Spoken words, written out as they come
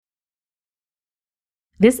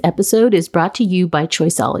This episode is brought to you by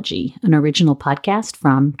Choiceology, an original podcast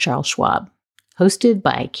from Charles Schwab. Hosted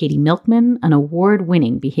by Katie Milkman, an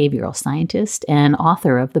award-winning behavioral scientist and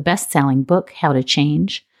author of the best-selling book, How to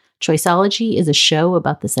Change, Choiceology is a show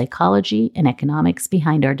about the psychology and economics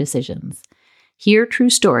behind our decisions. Hear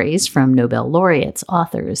true stories from Nobel laureates,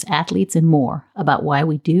 authors, athletes, and more about why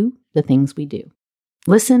we do the things we do.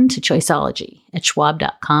 Listen to Choiceology at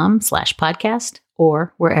schwab.com/podcast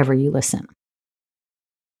or wherever you listen.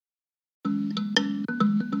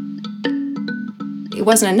 It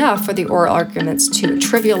wasn't enough for the oral arguments to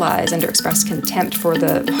trivialize and to express contempt for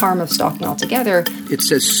the harm of stalking altogether. It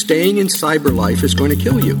says staying in cyber life is going to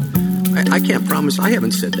kill you. I can't promise. I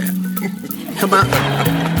haven't said that.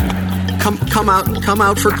 Come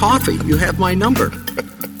out for coffee. You have my number.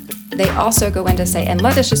 They also go in to say, and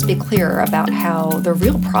let us just be clear about how the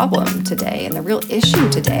real problem today and the real issue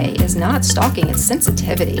today is not stalking, it's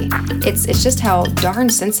sensitivity. It's just how darn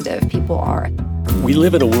sensitive people are. We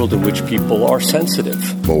live in a world in which people are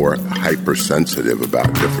sensitive. More hypersensitive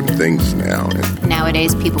about different things now.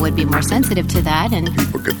 Nowadays, people would be more sensitive to that. And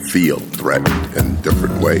people could feel threatened in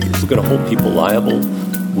different ways. We're going to hold people liable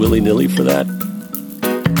willy-nilly for that.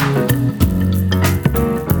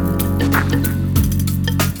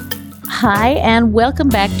 Hi, and welcome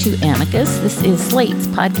back to Amicus. This is Slate's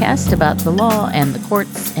podcast about the law and the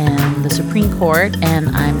courts and the Supreme Court. And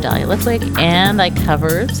I'm Dahlia Lithwick, and I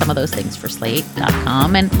cover some of those things for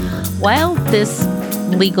Slate.com. And while this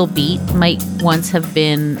legal beat might once have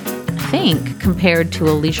been, I think, compared to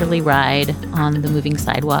a leisurely ride on the moving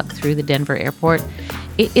sidewalk through the Denver airport,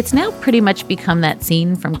 it's now pretty much become that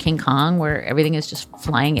scene from King Kong where everything is just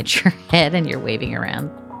flying at your head and you're waving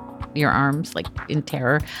around your arms like in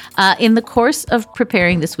terror. In the course of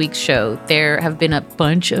preparing this week's show, there have been a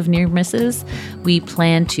bunch of near misses. We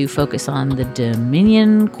plan to focus on the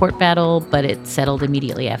Dominion court battle, but it settled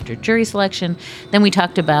immediately after jury selection. Then we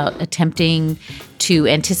talked about attempting to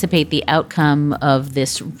anticipate the outcome of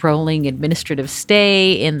this rolling administrative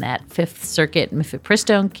stay in that Fifth Circuit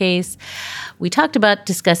Mifepristone case. We talked about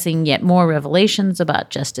discussing yet more revelations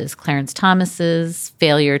about Justice Clarence Thomas's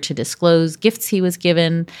failure to disclose gifts he was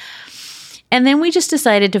given. And then we just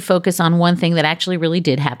decided to focus on one thing that actually really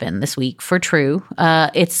did happen this week for True.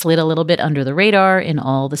 It slid a little bit under the radar in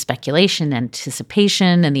all the speculation,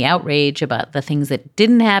 anticipation, and the outrage about the things that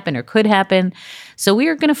didn't happen or could happen. So we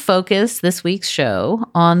are going to focus this week's show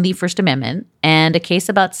on the First Amendment and a case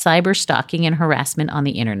about cyber stalking and harassment on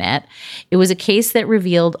the internet. It was a case that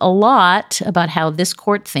revealed a lot about how this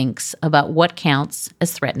court thinks about what counts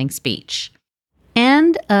as threatening speech.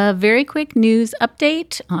 And a very quick news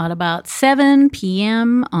update. At about 7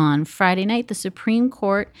 p.m. on Friday night, the Supreme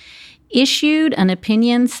Court issued an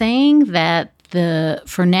opinion saying that the,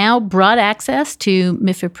 for now, broad access to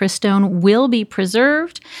Mifepristone will be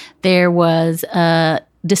preserved. There was a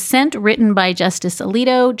dissent written by Justice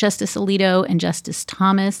Alito, and Justice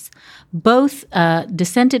Thomas. Both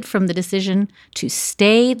dissented from the decision to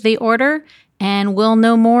stay the order, and we'll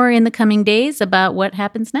know more in the coming days about what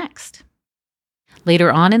happens next.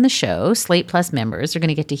 Later on in the show, Slate Plus members are going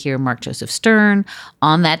to get to hear Mark Joseph Stern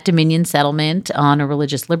on that Dominion settlement, on a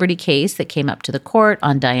religious liberty case that came up to the court,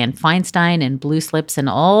 on Dianne Feinstein and blue slips and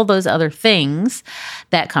all those other things.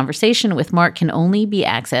 That conversation with Mark can only be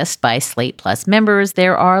accessed by Slate Plus members.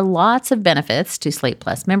 There are lots of benefits to Slate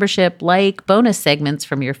Plus membership, like bonus segments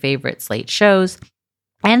from your favorite Slate shows.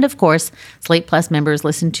 And of course, Slate Plus members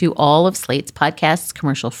listen to all of Slate's podcasts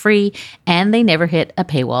commercial-free, and they never hit a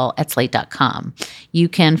paywall at slate.com. You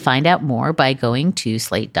can find out more by going to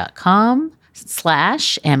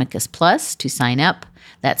slate.com/Amicus Plus to sign up.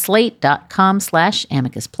 That's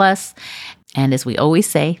slate.com/Amicus Plus. And as we always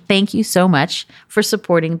say, thank you so much for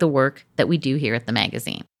supporting the work that we do here at the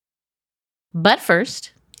magazine. But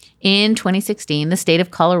first, in 2016, the state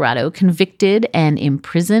of Colorado convicted and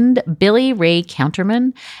imprisoned Billy Ray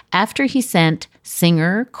Counterman after he sent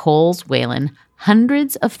singer Coles Whalen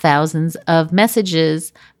hundreds of thousands of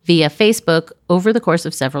messages via Facebook over the course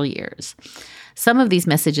of several years. Some of these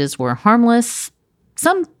messages were harmless.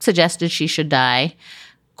 Some suggested she should die.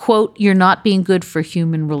 Quote, "You're not being good for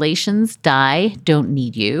human relations. Die. Don't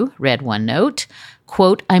need you," read one note.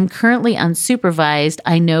 Quote, "I'm currently unsupervised.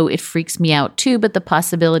 I know it freaks me out too, but the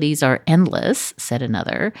possibilities are endless," said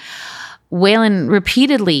another. Whalen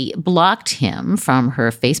repeatedly blocked him from her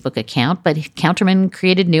Facebook account, but Counterman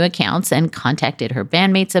created new accounts and contacted her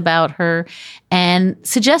bandmates about her and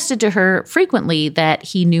suggested to her frequently that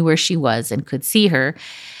he knew where she was and could see her.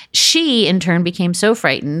 She, in turn, became so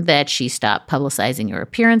frightened that she stopped publicizing her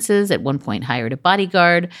appearances, at one point hired a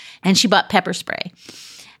bodyguard, and she bought pepper spray.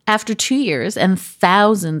 After 2 years and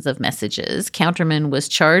thousands of messages, Counterman was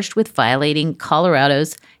charged with violating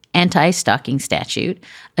Colorado's anti-stalking statute.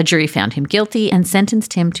 A jury found him guilty and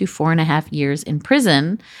sentenced him to 4.5 years in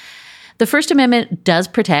prison. The First Amendment does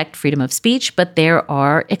protect freedom of speech, but there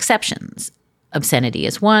are exceptions. Obscenity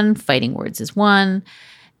is one, fighting words is one,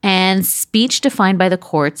 and speech defined by the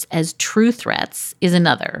courts as true threats is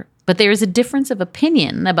another. But there is a difference of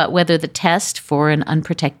opinion about whether the test for an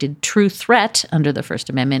unprotected true threat under the First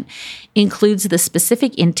Amendment includes the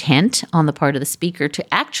specific intent on the part of the speaker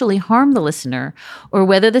to actually harm the listener, or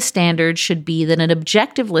whether the standard should be that an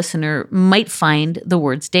objective listener might find the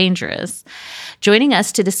words dangerous. Joining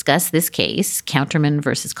us to discuss this case, Counterman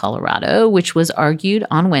versus Colorado, which was argued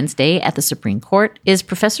on Wednesday at the Supreme Court, is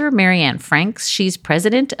Professor Marianne Franks. She's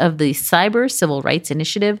president of the Cyber Civil Rights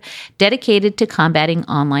Initiative, dedicated to combating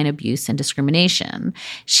online abuse and discrimination.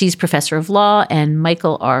 She's professor of law and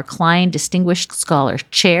Michael R. Klein Distinguished Scholar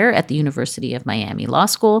Chair at the University of Miami Law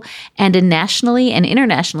School, and a nationally and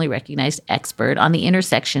internationally recognized expert on the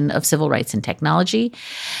intersection of civil rights and technology.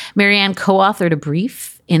 Marianne co-authored a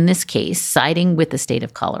brief in this case, siding with the state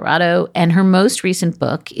of Colorado, and her most recent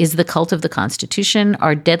book is The Cult of the Constitution,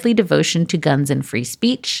 Our Deadly Devotion to Guns and Free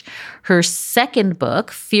Speech. Her second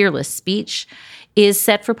book, Fearless Speech, is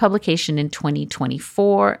set for publication in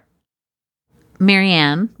 2024.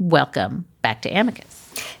 Marianne, welcome back to Amicus.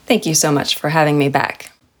 Thank you so much for having me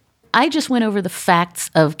back. I just went over the facts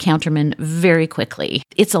of Counterman very quickly.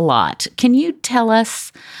 It's a lot. Can you tell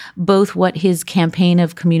us both what his campaign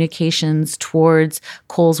of communications towards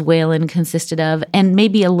Coles Whalen consisted of, and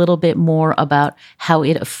maybe a little bit more about how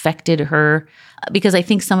it affected her? Because I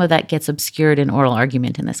think some of that gets obscured in oral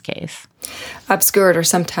argument in this case. Obscured or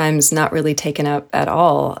sometimes not really taken up at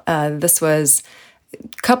all. This was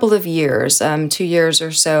couple of years, 2 years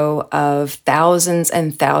or so, of thousands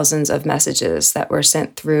and thousands of messages that were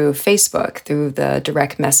sent through Facebook, through the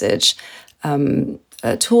direct message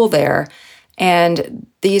tool there. And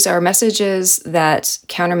these are messages that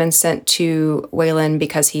Counterman sent to Whalen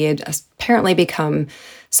because he had apparently become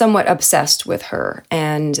somewhat obsessed with her.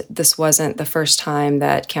 And this wasn't the first time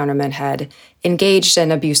that Counterman had engaged in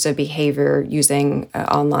abusive behavior using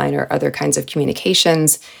online or other kinds of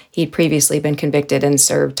communications. He'd previously been convicted and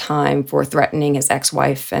served time for threatening his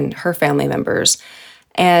ex-wife and her family members.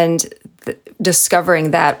 And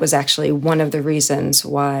discovering that was actually one of the reasons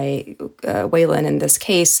why Whalen, in this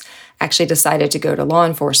case, actually decided to go to law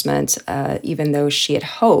enforcement, even though she had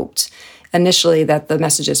hoped initially that the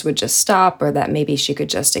messages would just stop or that maybe she could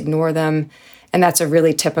just ignore them. And that's a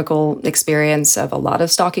really typical experience of a lot of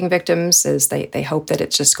stalking victims, is they hope that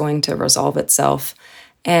it's just going to resolve itself.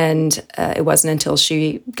 And it wasn't until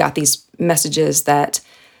she got these messages that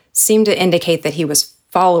seemed to indicate that he was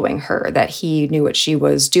following her, that he knew what she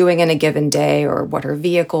was doing in a given day or what her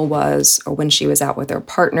vehicle was or when she was out with her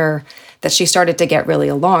partner, that she started to get really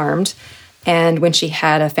alarmed. And when she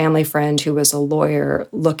had a family friend who was a lawyer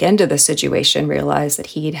look into the situation, realized that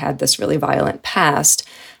he'd had this really violent past.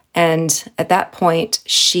 And at that point,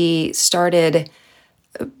 she started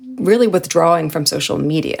really withdrawing from social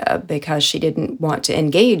media because she didn't want to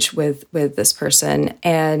engage with this person.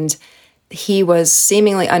 And he was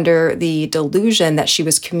seemingly under the delusion that she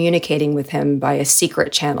was communicating with him via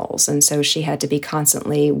secret channels. And so she had to be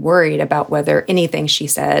constantly worried about whether anything she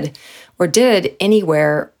said or did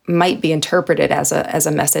anywhere might be interpreted as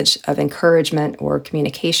a message of encouragement or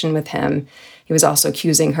communication with him. He was also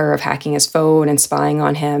accusing her of hacking his phone and spying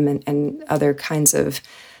on him and other kinds of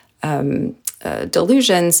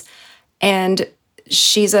delusions. And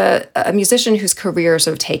she's a musician whose career is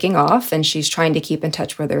sort of taking off, and she's trying to keep in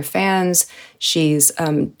touch with her fans. She's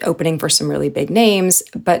opening for some really big names,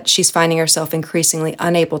 but she's finding herself increasingly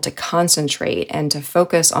unable to concentrate and to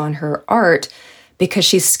focus on her art because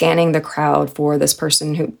she's scanning the crowd for this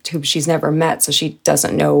person who she's never met, so she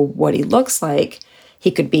doesn't know what he looks like.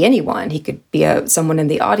 He could be anyone. He could be someone in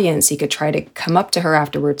the audience. He could try to come up to her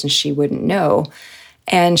afterwards and she wouldn't know.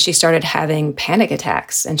 And she started having panic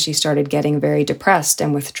attacks, and she started getting very depressed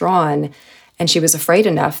and withdrawn. And she was afraid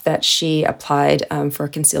enough that she applied for a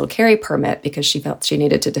concealed carry permit because she felt she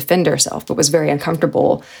needed to defend herself, but was very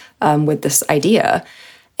uncomfortable with this idea.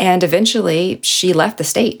 And eventually she left the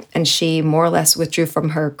state, and she more or less withdrew from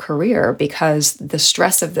her career because the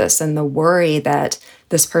stress of this and the worry that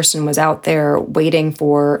this person was out there waiting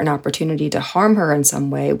for an opportunity to harm her in some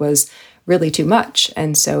way was really too much.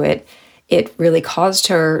 And so it really caused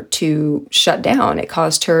her to shut down. It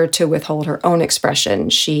caused her to withhold her own expression.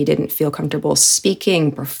 She didn't feel comfortable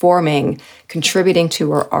speaking, performing, contributing to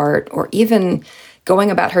her art, or even going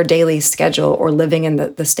about her daily schedule or living in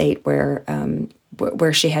the state where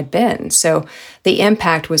where she had been. So the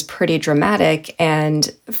impact was pretty dramatic.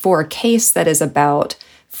 And for a case that is about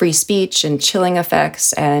free speech and chilling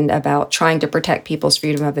effects and about trying to protect people's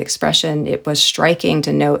freedom of expression, it was striking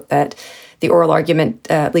to note that the oral argument,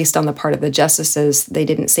 at least on the part of the justices, they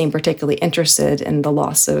didn't seem particularly interested in the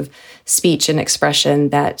loss of speech and expression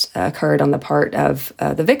that occurred on the part of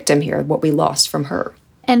the victim here, what we lost from her.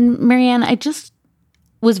 And Marianne, I just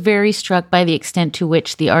was very struck by the extent to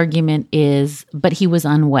which the argument is, but he was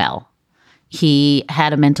unwell. He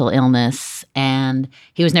had a mental illness and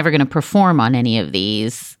he was never going to perform on any of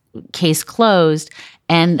these. Case closed.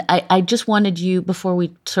 And I just wanted you, before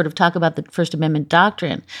we sort of talk about the First Amendment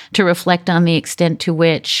doctrine, to reflect on the extent to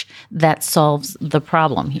which that solves the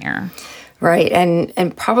problem here. Right.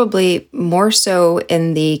 And probably more so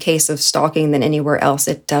in the case of stalking than anywhere else,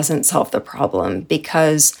 it doesn't solve the problem,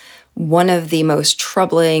 because one of the most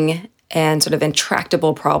troubling and sort of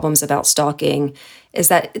intractable problems about stalking is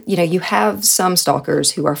that, you have some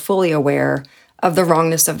stalkers who are fully aware of the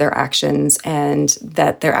wrongness of their actions and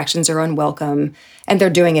that their actions are unwelcome, and they're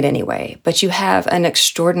doing it anyway. But you have an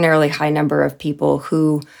extraordinarily high number of people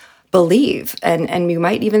who believe, and you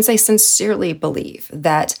might even say sincerely believe,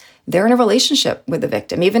 that they're in a relationship with the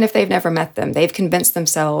victim, even if they've never met them. They've convinced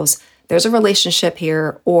themselves there's a relationship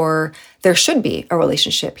here, or there should be a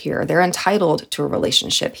relationship here. They're entitled to a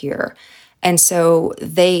relationship here. And so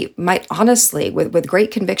they might honestly, with great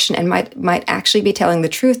conviction, and might actually be telling the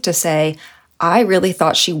truth to say, I really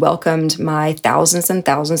thought she welcomed my thousands and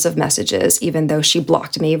thousands of messages, even though she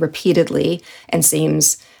blocked me repeatedly and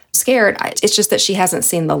seems scared. It's just that she hasn't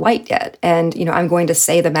seen the light yet. And, I'm going to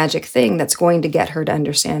say the magic thing that's going to get her to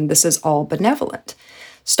understand this is all benevolent.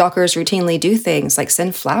 Stalkers routinely do things like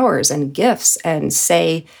send flowers and gifts and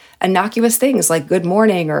say innocuous things like good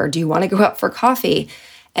morning or do you want to go out for coffee?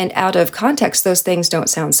 And out of context, those things don't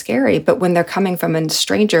sound scary. But when they're coming from a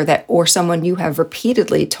stranger or someone you have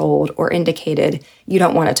repeatedly told or indicated you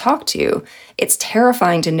don't want to talk to, it's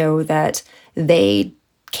terrifying to know that they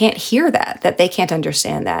can't hear that they can't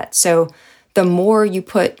understand that. So the more you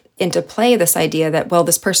put into play this idea that, well,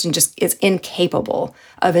 this person just is incapable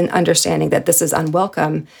of an understanding that this is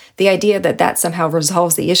unwelcome, the idea that somehow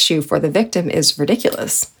resolves the issue for the victim is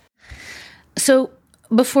ridiculous. So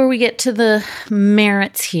before we get to the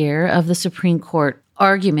merits here of the Supreme Court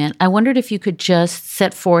argument, I wondered if you could just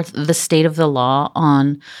set forth the state of the law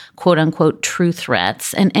on quote unquote true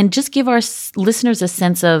threats and just give our listeners a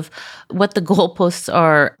sense of what the goalposts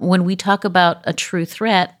are when we talk about a true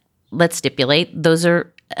threat. Let's stipulate those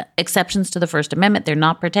are exceptions to the First Amendment. They're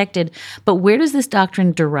not protected. But where does this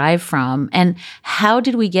doctrine derive from? And how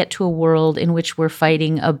did we get to a world in which we're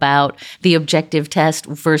fighting about the objective test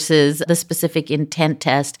versus the specific intent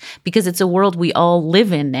test? Because it's a world we all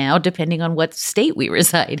live in now, depending on what state we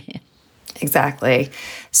reside in. Exactly.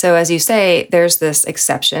 So as you say, there's this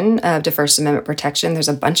exception to First Amendment protection. There's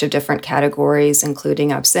a bunch of different categories,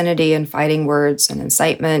 including obscenity and fighting words and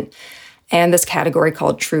incitement. And this category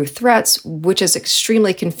called true threats, which is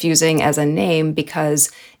extremely confusing as a name because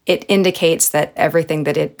it indicates that everything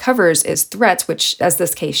that it covers is threats, which, as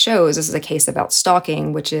this case shows, this is a case about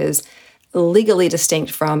stalking, which is legally distinct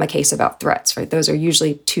from a case about threats, right? Those are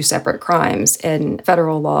usually two separate crimes in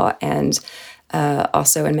federal law and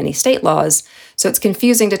also in many state laws. So it's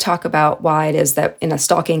confusing to talk about why it is that in a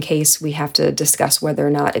stalking case, we have to discuss whether or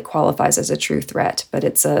not it qualifies as a true threat, but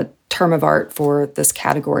it's a term of art for this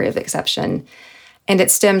category of exception. And it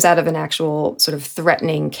stems out of an actual sort of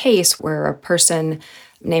threatening case where a person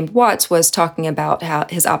named Watts was talking about how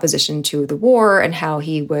his opposition to the war and how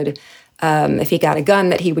he would, if he got a gun,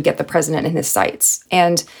 that he would get the president in his sights.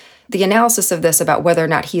 And the analysis of this about whether or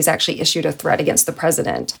not he's actually issued a threat against the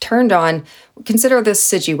president turned on, consider this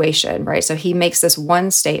situation, right? So he makes this one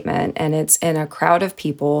statement and it's in a crowd of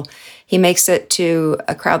people. He makes it to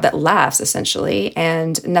a crowd that laughs essentially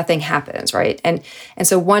and nothing happens, right? And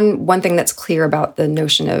so one thing that's clear about the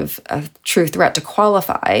notion of a true threat to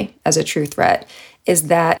qualify as a true threat is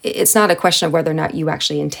that it's not a question of whether or not you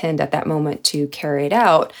actually intend at that moment to carry it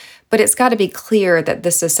out, but it's got to be clear that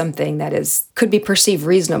this is something that could be perceived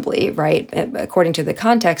reasonably, right, according to the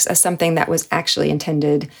context, as something that was actually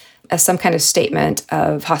intended as some kind of statement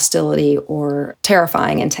of hostility or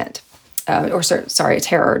terrifying intent,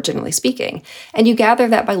 terror, generally speaking. And you gather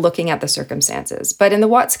that by looking at the circumstances. But in the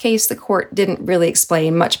Watts case, the court didn't really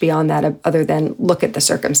explain much beyond that other than look at the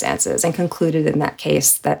circumstances and concluded in that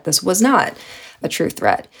case that this was not a true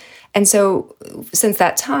threat. And so since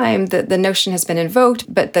that time, the notion has been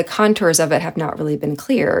invoked, but the contours of it have not really been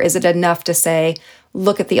clear. Is it enough to say,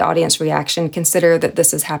 look at the audience reaction, consider that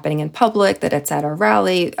this is happening in public, that it's at a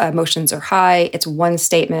rally, emotions are high, it's one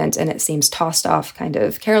statement, and it seems tossed off kind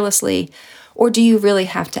of carelessly? Or do you really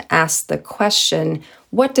have to ask the question,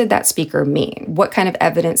 what did that speaker mean? What kind of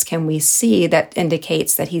evidence can we see that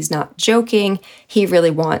indicates that he's not joking? He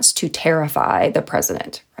really wants to terrify the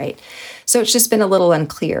president, right? So it's just been a little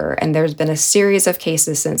unclear. And there's been a series of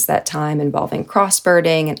cases since that time involving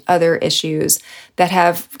cross-birding and other issues that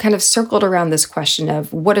have kind of circled around this question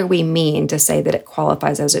of what do we mean to say that it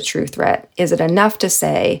qualifies as a true threat? Is it enough to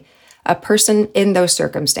say a person in those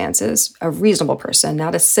circumstances, a reasonable person,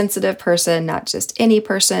 not a sensitive person, not just any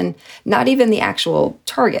person, not even the actual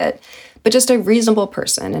target, but just a reasonable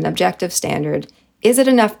person, an objective standard? Is it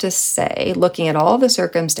enough to say, looking at all the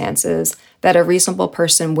circumstances, that a reasonable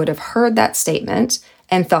person would have heard that statement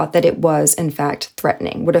and thought that it was, in fact,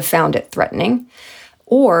 threatening, would have found it threatening?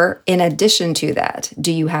 Or in addition to that,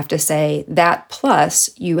 do you have to say that plus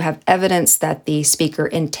you have evidence that the speaker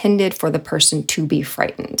intended for the person to be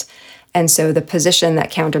frightened? And so the position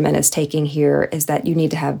that Counterman is taking here is that you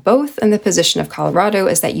need to have both, and the position of Colorado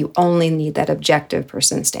is that you only need that objective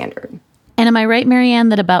person standard. And am I right, Marianne,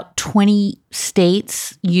 that about 20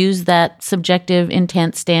 states use that subjective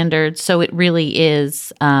intent standard? So it really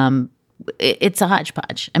is, it's a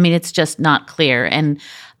hodgepodge. I mean, it's just not clear. And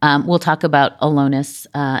we'll talk about Alonis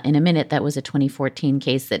in a minute. That was a 2014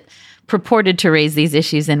 case that purported to raise these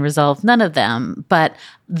issues and resolve none of them. But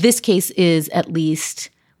this case is, at least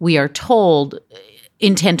we are told,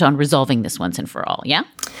 intent on resolving this once and for all, yeah?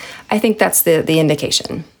 I think that's the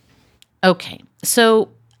indication. Okay. So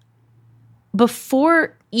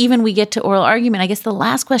before even we get to oral argument, I guess the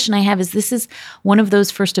last question I have is, this is one of those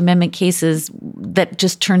First Amendment cases that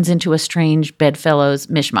just turns into a strange bedfellows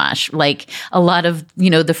mishmash. Like a lot of,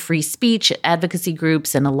 the free speech advocacy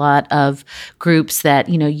groups and a lot of groups that,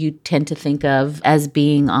 you tend to think of as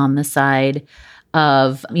being on the side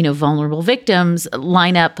of, vulnerable victims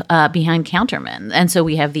line up behind Counterman. And so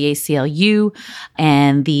we have the ACLU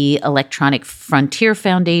and the Electronic Frontier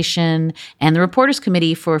Foundation and the Reporters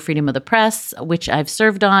Committee for Freedom of the Press, which I've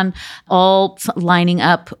served on, all lining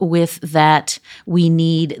up with that we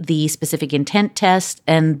need the specific intent test.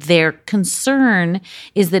 And their concern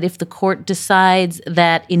is that if the court decides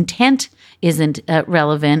that intent isn't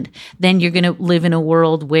relevant, then you're going to live in a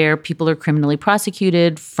world where people are criminally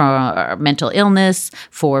prosecuted for mental illness,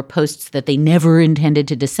 for posts that they never intended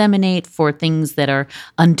to disseminate, for things that are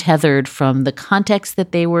untethered from the context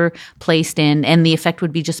that they were placed in. And the effect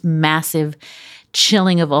would be just massive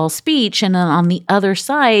chilling of all speech. And on the other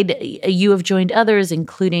side, you have joined others,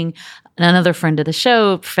 including another friend of the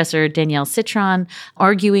show, Professor Danielle Citron,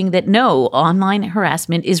 arguing that no, online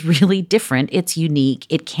harassment is really different. It's unique.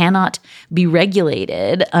 It cannot be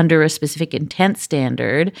regulated under a specific intent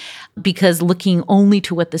standard, because looking only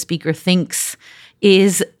to what the speaker thinks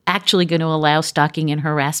is actually going to allow stalking and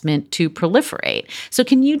harassment to proliferate. So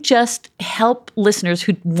can you just help listeners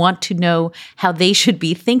who want to know how they should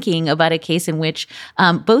be thinking about a case in which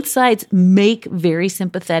both sides make very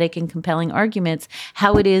sympathetic and compelling arguments,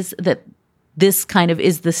 how it is that this kind of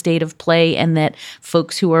is the state of play, and that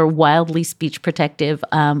folks who are wildly speech protective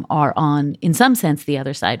are on, in some sense, the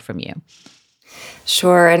other side from you?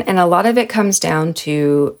 Sure. And a lot of it comes down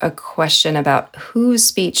to a question about whose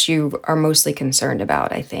speech you are mostly concerned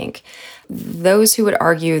about, I think. Those who would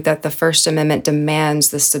argue that the First Amendment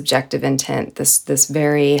demands this subjective intent, this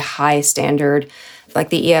very high standard, like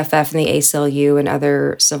the EFF and the ACLU and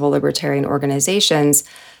other civil libertarian organizations,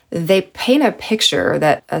 they paint a picture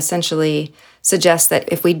that essentially suggests that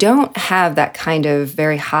if we don't have that kind of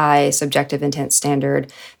very high subjective intent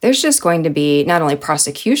standard, there's just going to be not only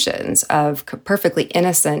prosecutions of perfectly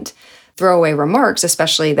innocent throwaway remarks,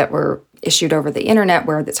 especially that were issued over the internet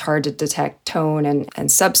where it's hard to detect tone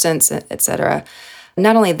and substance, et cetera.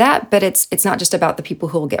 Not only that, but it's not just about the people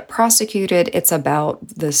who will get prosecuted. It's about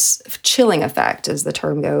this chilling effect, as the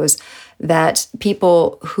term goes, that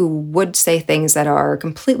people who would say things that are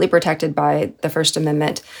completely protected by the First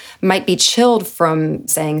Amendment might be chilled from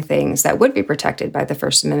saying things that would be protected by the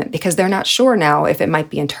First Amendment, because they're not sure now if it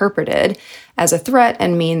might be interpreted as a threat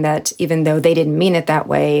and mean that even though they didn't mean it that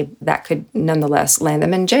way, that could nonetheless land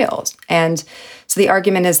them in jails. And so the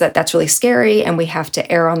argument is that that's really scary, and we have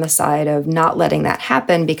to err on the side of not letting that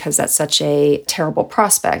happen, because that's such a terrible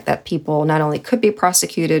prospect that people not only could be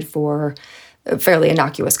prosecuted for fairly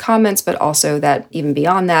innocuous comments, but also that even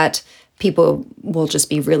beyond that, people will just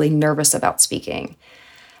be really nervous about speaking.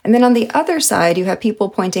 And then on the other side, you have people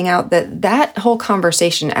pointing out that that whole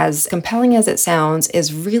conversation, as compelling as it sounds,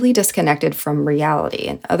 is really disconnected from reality.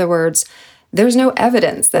 In other words, there's no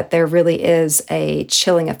evidence that there really is a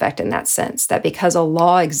chilling effect in that sense, that because a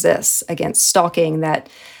law exists against stalking that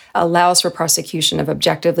allows for prosecution of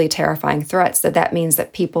objectively terrifying threats, that means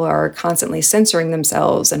that people are constantly censoring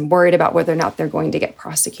themselves and worried about whether or not they're going to get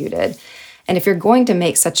prosecuted. And if you're going to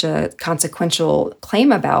make such a consequential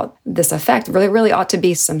claim about this effect, there really ought to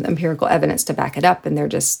be some empirical evidence to back it up, and there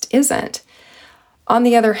just isn't. On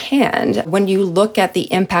the other hand, when you look at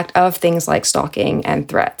the impact of things like stalking and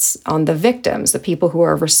threats on the victims, the people who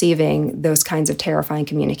are receiving those kinds of terrifying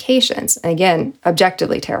communications, and again,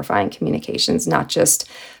 objectively terrifying communications, not just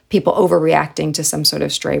people overreacting to some sort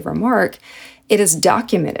of stray remark, it is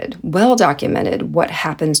documented, well documented, what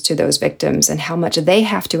happens to those victims and how much they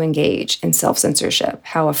have to engage in self-censorship,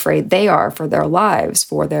 how afraid they are for their lives,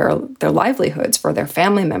 for their livelihoods, for their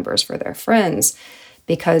family members, for their friends.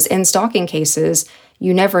 Because in stalking cases,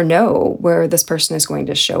 you never know where this person is going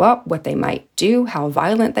to show up, what they might do, how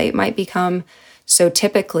violent they might become. So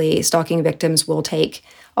typically, stalking victims will take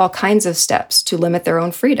all kinds of steps to limit their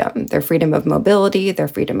own their freedom of mobility, their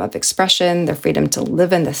freedom of expression, their freedom to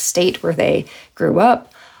live in the state where they grew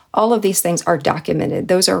up. All of these things are documented.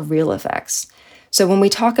 Those are real effects. So when we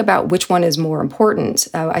talk about which one is more important,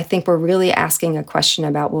 I think we're really asking a question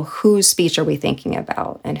about, well, whose speech are we thinking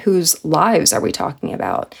about and whose lives are we talking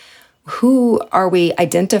about? Who are we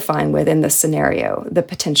identifying with in this scenario? The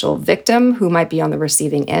potential victim who might be on the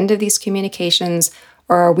receiving end of these communications,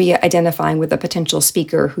 or are we identifying with a potential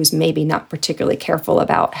speaker who's maybe not particularly careful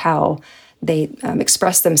about how they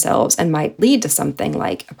express themselves and might lead to something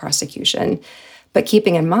like a prosecution? But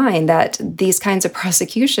keeping in mind that these kinds of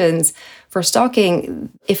prosecutions for stalking,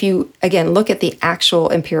 if you, again, look at the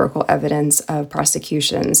actual empirical evidence of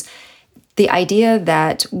prosecutions, the idea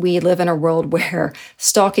that we live in a world where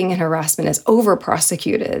stalking and harassment is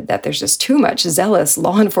over-prosecuted, that there's just too much zealous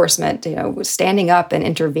law enforcement, standing up and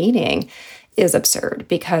intervening, is absurd,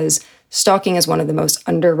 because stalking is one of the most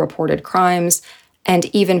underreported crimes. And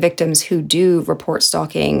even victims who do report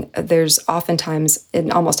stalking, there's oftentimes,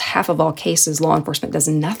 in almost half of all cases, law enforcement does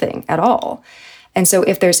nothing at all. And so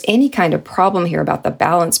if there's any kind of problem here about the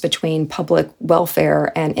balance between public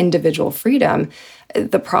welfare and individual freedom,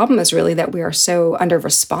 the problem is really that we are so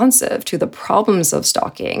under-responsive to the problems of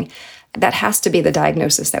stalking. That has to be the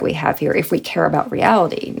diagnosis that we have here if we care about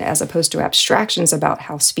reality, as opposed to abstractions about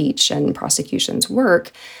how speech and prosecutions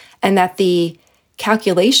work, and that the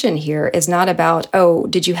calculation here is not about, oh,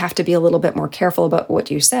 did you have to be a little bit more careful about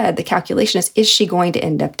what you said? The calculation is she going to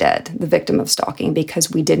end up dead, the victim of stalking,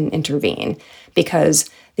 because we didn't intervene? Because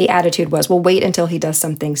the attitude was, well, wait until he does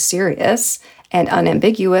something serious and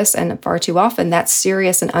unambiguous, and far too often that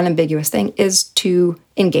serious and unambiguous thing is to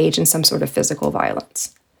engage in some sort of physical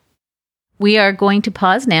violence. We are going to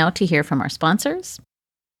pause now to hear from our sponsors.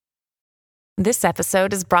 This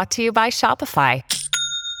episode is brought to you by Shopify.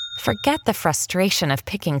 Forget the frustration of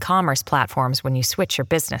picking commerce platforms when you switch your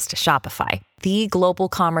business to Shopify, the global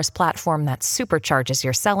commerce platform that supercharges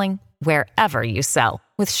your selling wherever you sell.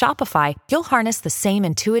 With Shopify, you'll harness the same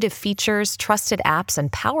intuitive features, trusted apps,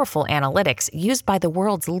 and powerful analytics used by the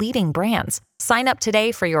world's leading brands. Sign up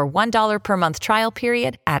today for your $1 per month trial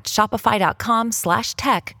period at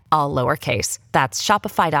shopify.com/tech, all lowercase. That's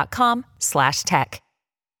shopify.com/tech.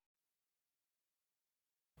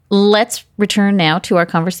 Let's return now to our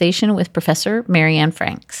conversation with Professor Marianne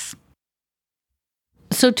Franks.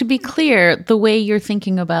 So to be clear, the way you're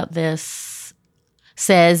thinking about this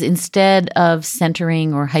says instead of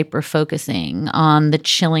centering or hyper-focusing on the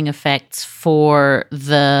chilling effects for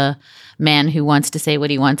the man who wants to say what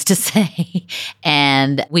he wants to say,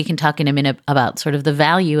 and we can talk in a minute about sort of the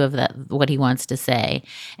value of that, what he wants to say.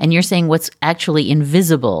 And you're saying what's actually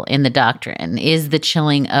invisible in the doctrine is the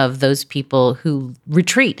chilling of those people who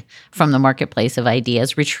retreat from the marketplace of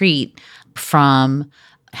ideas, retreat from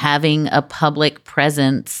having a public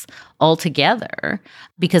presence altogether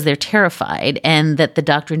because they're terrified, and that the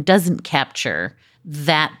doctrine doesn't capture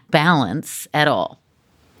that balance at all.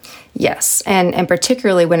 Yes, and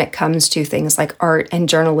particularly when it comes to things like art and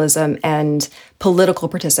journalism and political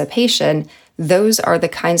participation, those are the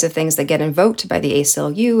kinds of things that get invoked by the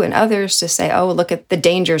ACLU and others to say, oh, look at the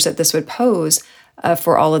dangers that this would pose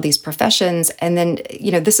for all of these professions. And then,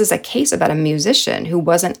 this is a case about a musician who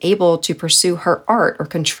wasn't able to pursue her art or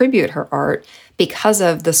contribute her art because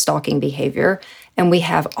of the stalking behavior. And we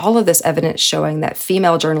have all of this evidence showing that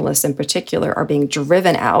female journalists in particular are being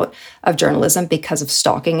driven out of journalism because of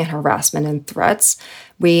stalking and harassment and threats.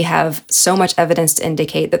 We have so much evidence to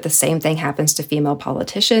indicate that the same thing happens to female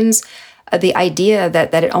politicians. the idea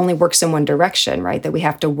that it only works in one direction, right? That we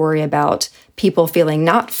have to worry about people feeling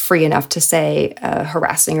not free enough to say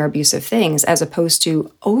harassing or abusive things, as opposed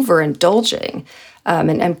to overindulging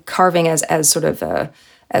and carving as sort of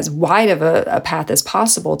as wide of a path as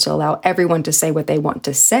possible to allow everyone to say what they want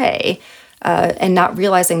to say, and not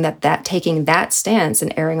realizing that taking that stance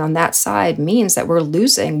and erring on that side means that we're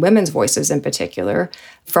losing women's voices in particular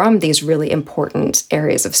from these really important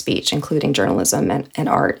areas of speech, including journalism and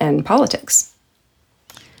art and politics.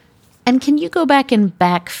 And can you go back and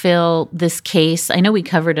backfill this case? I know we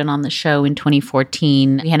covered it on the show in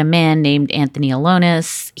 2014. We had a man named Anthony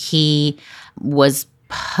Alonis. He was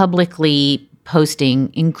publicly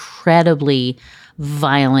posting incredibly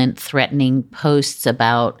violent, threatening posts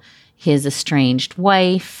about his estranged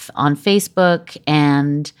wife on Facebook.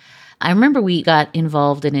 And I remember we got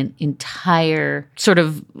involved in an entire sort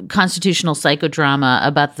of constitutional psychodrama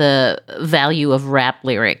about the value of rap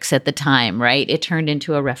lyrics at the time, right? It turned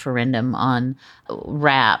into a referendum on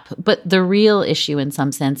rap. But the real issue in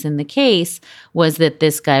some sense in the case was that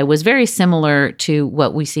this guy was very similar to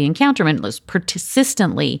what we see in Counterman, was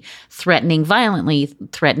persistently threatening, violently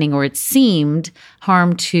threatening, or it seemed,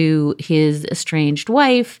 harm to his estranged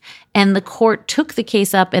wife. And the court took the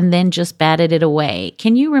case up and then just batted it away.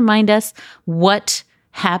 Can you remind us what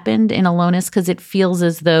happened in Alonis? Because it feels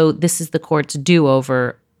as though this is the court's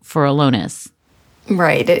do-over for Alonis.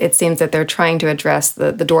 Right. It seems that they're trying to address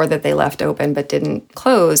the door that they left open but didn't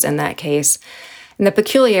close in that case. And the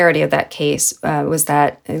peculiarity of that case was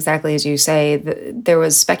that, exactly as you say, there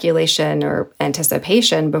was speculation or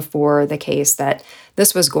anticipation before the case that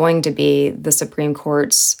this was going to be the Supreme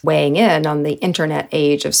Court's weighing in on the internet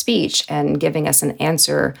age of speech and giving us an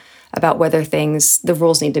answer about whether the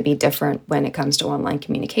rules need to be different when it comes to online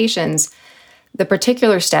communications. The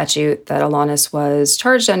particular statute that Alonis was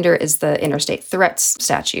charged under is the interstate threats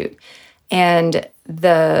statute. And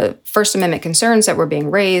the First Amendment concerns that were being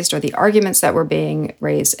raised, or the arguments that were being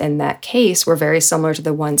raised in that case, were very similar to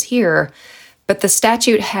the ones here. But the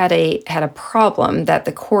statute had a problem that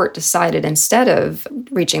the court decided, instead of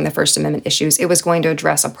reaching the First Amendment issues, it was going to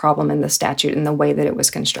address a problem in the statute in the way that it was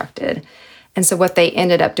constructed. And so what they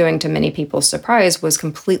ended up doing, to many people's surprise, was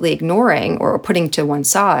completely ignoring or putting to one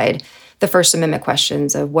side the First Amendment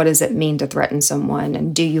questions of what does it mean to threaten someone,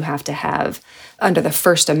 and do you have to have, under the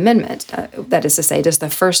First Amendment, that is to say, does the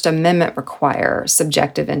First Amendment require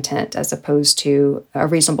subjective intent as opposed to a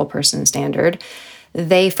reasonable person standard?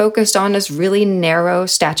 They focused on this really narrow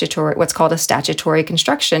statutory, what's called a statutory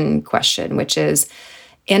construction question, which is,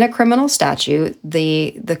 in a criminal statute,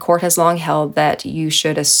 the court has long held that you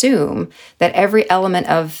should assume that every element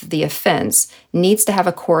of the offense needs to have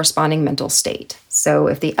a corresponding mental state. So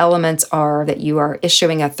if the elements are that you are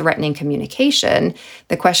issuing a threatening communication,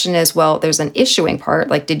 the question is, well, there's an issuing part,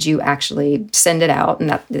 like did you actually send it out?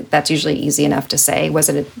 And that's usually easy enough to say. Was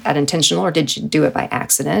it intentional, or did you do it by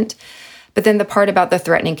accident? But then the part about the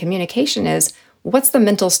threatening communication is, what's the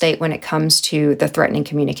mental state when it comes to the threatening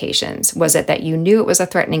communications? Was it that you knew it was a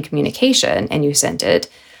threatening communication and you sent it?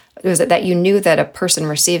 Was it that you knew that a person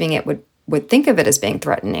receiving it would think of it as being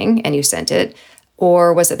threatening and you sent it?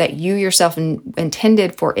 Or was it that you yourself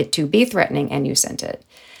intended for it to be threatening and you sent it?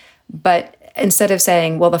 But instead of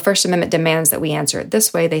saying, well, the First Amendment demands that we answer it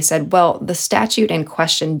this way, they said, well, the statute in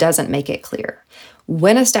question doesn't make it clear.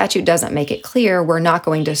 When a statute doesn't make it clear, we're not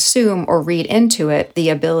going to assume or read into it the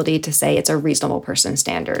ability to say it's a reasonable person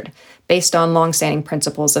standard. Based on longstanding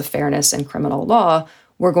principles of fairness in criminal law,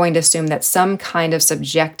 we're going to assume that some kind of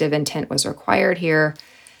subjective intent was required here.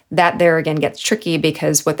 That there again gets tricky,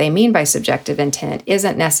 because what they mean by subjective intent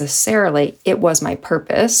isn't necessarily, it was my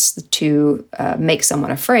purpose to make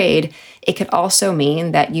someone afraid. It could also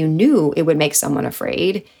mean that you knew it would make someone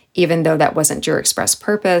afraid, even though that wasn't your express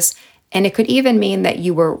purpose. And it could even mean that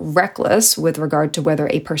you were reckless with regard to whether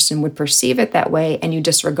a person would perceive it that way, and you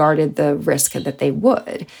disregarded the risk that they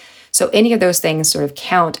would. So any of those things sort of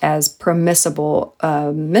count as permissible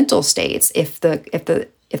mental states if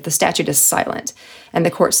the statute is silent. And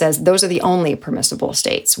the court says those are the only permissible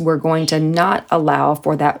states. We're going to not allow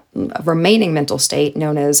for that remaining mental state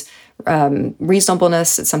known as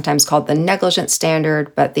reasonableness. It's sometimes called the negligent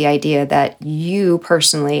standard, but the idea that you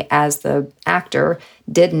personally, as the actor,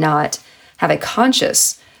 did not have a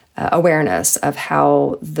conscious awareness of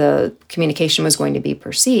how the communication was going to be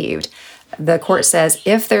perceived. The court says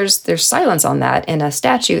if there's silence on that in a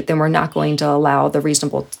statute, then we're not going to allow the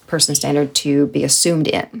reasonable person standard to be assumed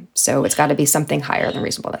in. So it's got to be something higher than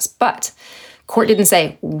reasonableness. But court didn't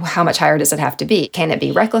say how much higher does it have to be. Can it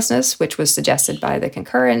be recklessness, which was suggested by the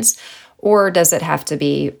concurrence? Or does it have to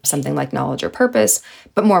be something like knowledge or purpose?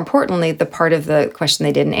 But more importantly, the part of the question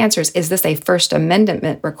they didn't answer is this a First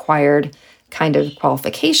Amendment required kind of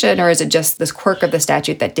qualification, or is it just this quirk of the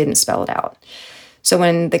statute that didn't spell it out? So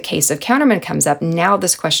when the case of counterman comes up, now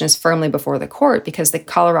this question is firmly before the court because the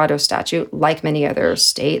Colorado statute, like many other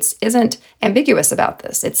states, isn't ambiguous about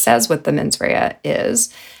this. It says what the mens rea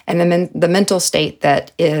is, and the mental state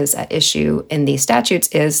that is at issue in these statutes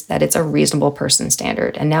is that it's a reasonable person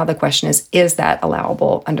standard. And now the question is that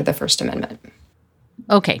allowable under the First Amendment?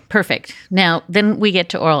 Okay, perfect. Now, then we get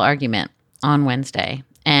to oral argument on Wednesday,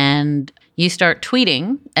 and you start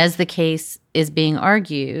tweeting as the case is being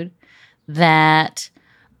argued that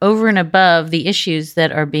over and above the issues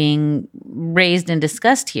that are being raised and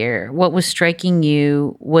discussed here, what was striking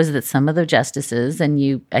you was that some of the justices, and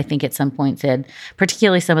you, I think at some point said,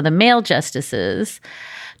 particularly some of the male justices,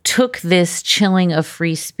 took this chilling of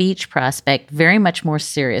free speech prospect very much more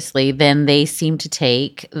seriously than they seem to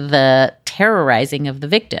take the terrorizing of the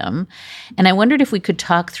victim. And I wondered if we could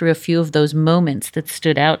talk through a few of those moments that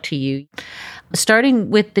stood out to you. Starting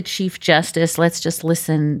with the Chief Justice, let's just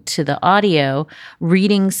listen to the audio,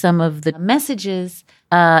 reading some of the messages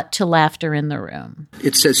to laughter in the room.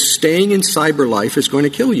 It says staying in cyber life is going to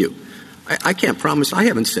kill you. I can't promise I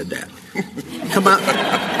haven't said that.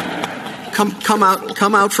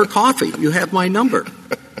 Come out for coffee. You have my number.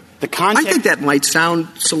 I think that might sound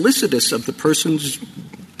solicitous of the person's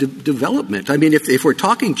development. I mean, if we're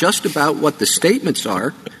talking just about what the statements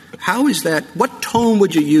are, how is that? What tone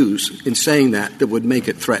would you use in saying that would make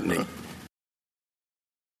it threatening?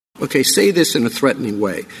 Okay, say this in a threatening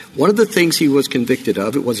way. One of the things he was convicted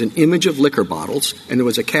of, it was an image of liquor bottles, and there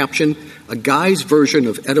was a caption, "A guy's version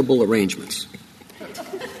of edible arrangements."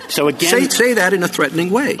 So again, say that in a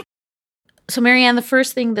threatening way. So, Marianne, the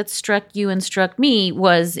first thing that struck you and struck me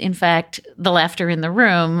was, in fact, the laughter in the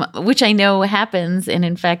room, which I know happens and,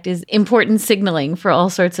 in fact, is important signaling for all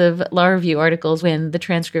sorts of law review articles when the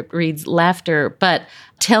transcript reads laughter. But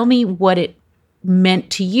tell me what it meant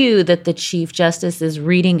to you that the Chief Justice is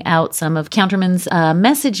reading out some of Counterman's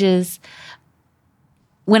messages.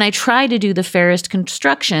 When I try to do the fairest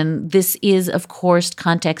construction, this is, of course,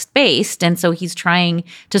 context-based, and so he's trying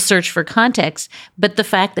to search for context, but the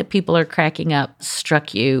fact that people are cracking up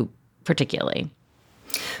struck you particularly.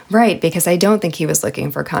 Right, because I don't think he was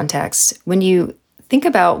looking for context. When you think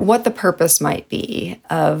about what the purpose might be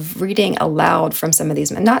of reading aloud from some of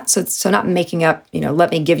these, not making up,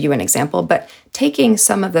 let me give you an example, but taking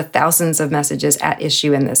some of the thousands of messages at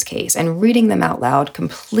issue in this case and reading them out loud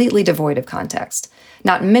completely devoid of context.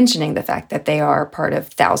 Not mentioning the fact that they are part of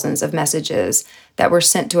thousands of messages that were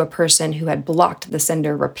sent to a person who had blocked the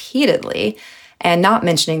sender repeatedly, and not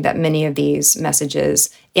mentioning that many of these messages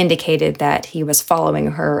indicated that he was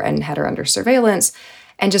following her and had her under surveillance,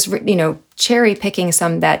 and just, cherry picking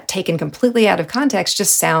some that taken completely out of context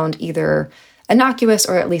just sound either innocuous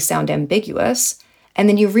or at least sound ambiguous. And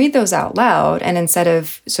then you read those out loud, and instead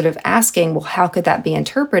of sort of asking, well, how could that be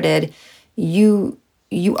interpreted, you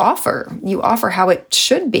offer how it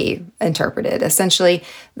should be interpreted. Essentially,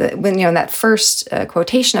 when that first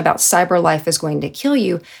quotation about cyber life is going to kill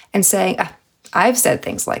you, and saying, I've said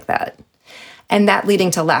things like that, and that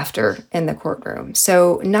leading to laughter in the courtroom.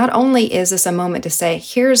 So not only is this a moment to say,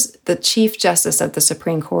 here's the Chief Justice of the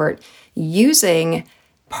Supreme Court using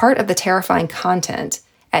part of the terrifying content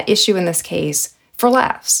at issue in this case for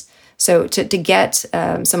laughs. So to get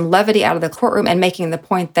some levity out of the courtroom and making the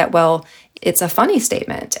point that, well, it's a funny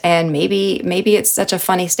statement, and maybe it's such a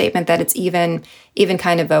funny statement that it's even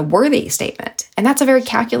kind of a worthy statement. And that's a very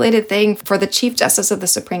calculated thing for the Chief Justice of the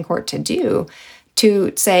Supreme Court to do,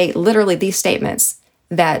 to say literally these statements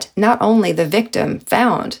that not only the victim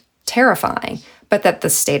found terrifying, but that the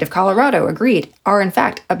state of Colorado agreed are in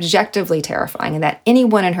fact objectively terrifying, and that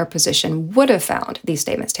anyone in her position would have found these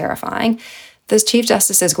statements terrifying. The Chief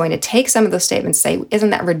Justice is going to take some of those statements and say, isn't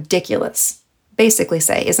that ridiculous? Basically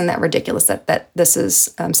say, isn't that ridiculous that this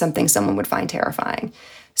is something someone would find terrifying?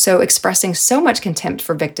 So expressing so much contempt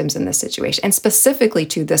for victims in this situation, and specifically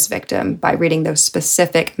to this victim, by reading those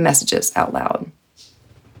specific messages out loud.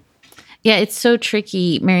 Yeah, it's so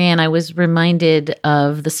tricky, Marianne. I was reminded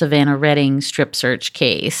of the Savannah Redding strip search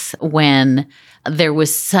case when there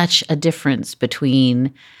was such a difference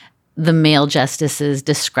between the male justices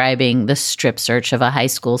describing the strip search of a high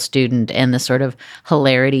school student and the sort of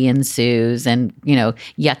hilarity ensues and,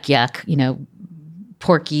 yuck,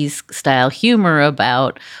 Porky's style humor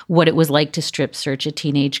about what it was like to strip search a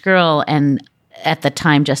teenage girl. And at the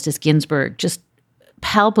time, Justice Ginsburg just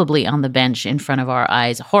palpably on the bench in front of our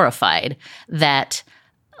eyes, horrified that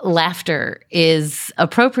laughter is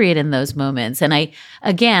appropriate in those moments. And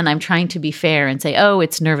I'm trying to be fair and say, oh,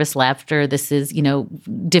 it's nervous laughter. This is,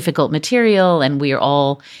 difficult material. And we are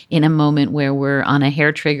all in a moment where we're on a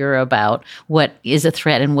hair trigger about what is a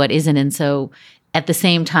threat and what isn't. And so at the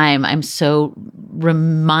same time, I'm so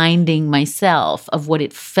reminding myself of what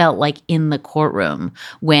it felt like in the courtroom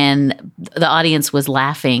when the audience was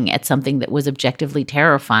laughing at something that was objectively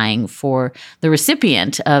terrifying for the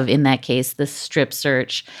recipient of, in that case, the strip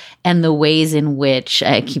search, and the ways in which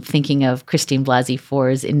I keep thinking of Christine Blasey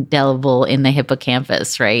Ford's indelible in the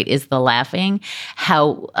hippocampus, right, is the laughing,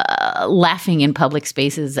 how laughing in public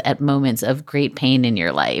spaces at moments of great pain in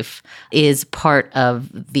your life is part of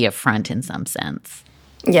the affront in some sense.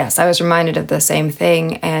 Yes, I was reminded of the same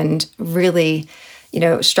thing and really,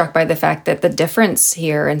 struck by the fact that the difference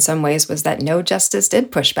here in some ways was that no justice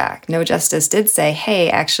did push back. No justice did say, hey,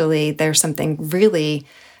 actually, there's something really,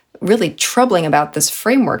 really troubling about this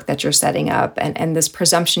framework that you're setting up and this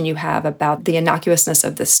presumption you have about the innocuousness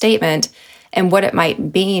of the statement and what it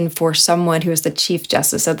might mean for someone who is the Chief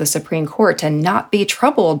Justice of the Supreme Court to not be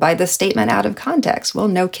troubled by the statement out of context. Well,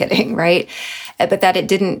 no kidding, right? But that it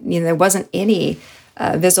didn't, there wasn't any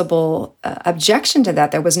visible objection to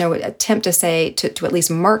that. There was no attempt to say, to at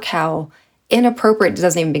least mark how inappropriate, it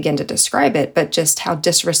doesn't even begin to describe it, but just how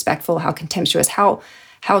disrespectful, how contemptuous, how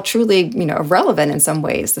truly, irrelevant in some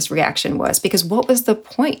ways this reaction was. Because what was the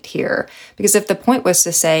point here? Because if the point was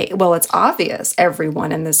to say, well, it's obvious,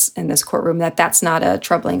 everyone in this courtroom, that that's not a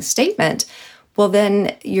troubling statement, well,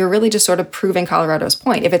 then you're really just sort of proving Colorado's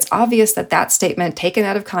point. If it's obvious that that statement taken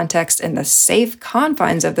out of context in the safe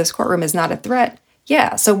confines of this courtroom is not a threat,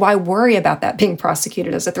 yeah, so why worry about that being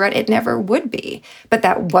prosecuted as a threat? It never would be. But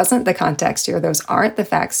that wasn't the context here. Those aren't the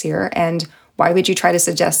facts here. And why would you try to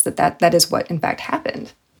suggest that is what, in fact,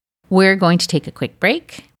 happened? We're going to take a quick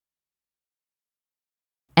break.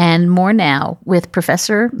 And more now with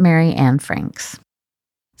Professor Mary Ann Franks.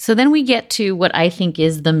 So then we get to what I think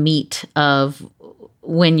is the meat of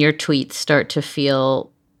when your tweets start to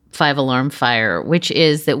feel 5-alarm fire, which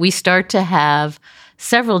is that we start to have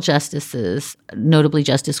several justices, notably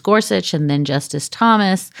Justice Gorsuch and then Justice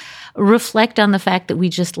Thomas, reflect on the fact that we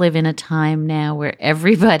just live in a time now where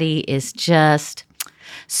everybody is just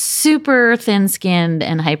super thin-skinned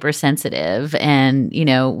and hypersensitive. And,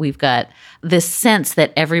 we've got this sense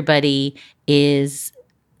that everybody is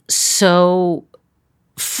so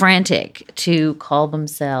frantic to call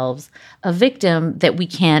themselves a victim that we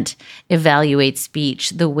can't evaluate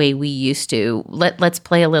speech the way we used to. Let's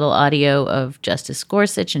play a little audio of Justice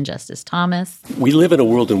Gorsuch and Justice Thomas. We live in a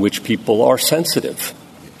world in which people are sensitive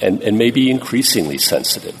and maybe increasingly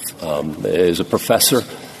sensitive. As a professor,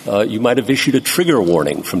 you might have issued a trigger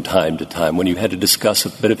warning from time to time when you had to discuss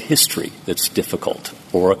a bit of history that's difficult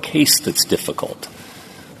or a case that's difficult.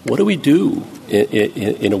 What do we do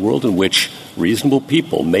in a world in which reasonable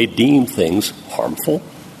people may deem things harmful,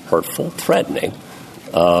 hurtful, threatening,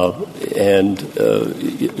 and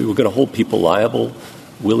we're going to hold people liable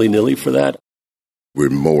willy-nilly for that? We're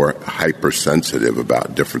more hypersensitive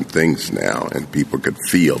about different things now, and people could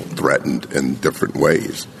feel threatened in different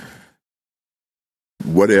ways.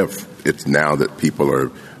 What if it's now that people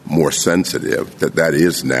are more sensitive, that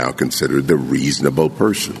is now considered the reasonable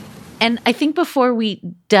person? And I think before we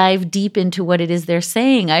dive deep into what it is they're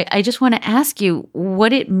saying, I just want to ask you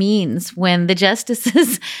what it means when the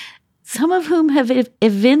justices, some of whom have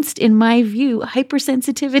evinced, in my view,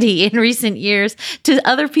 hypersensitivity in recent years to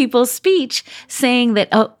other people's speech, saying that,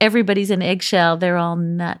 oh, everybody's an eggshell, they're all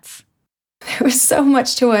nuts. There was so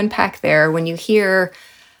much to unpack there when you hear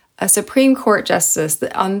a Supreme Court justice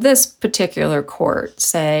on this particular court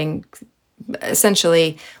saying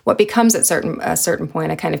essentially what becomes at a certain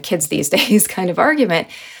point a kind of kids these days kind of argument,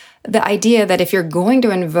 the idea that if you're going to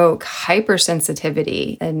invoke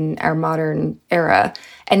hypersensitivity in our modern era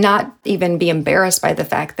and not even be embarrassed by the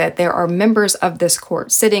fact that there are members of this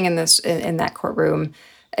court sitting in that courtroom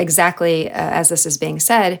exactly as this is being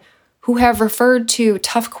said, who have referred to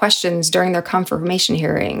tough questions during their confirmation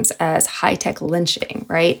hearings as high-tech lynching,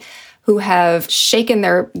 right? Who have shaken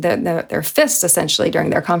their fists essentially during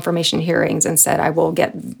their confirmation hearings and said, "I will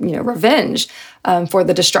get revenge for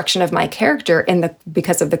the destruction of my character,"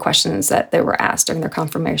 because of the questions that they were asked during their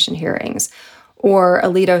confirmation hearings. Or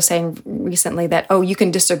Alito saying recently that, "Oh, you can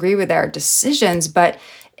disagree with our decisions," but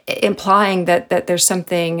implying that there's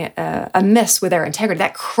something amiss with our integrity.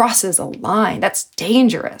 That crosses a line. That's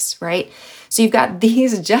dangerous, right? So you've got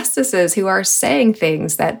these justices who are saying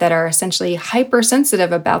things that are essentially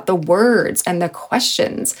hypersensitive about the words and the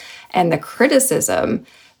questions and the criticism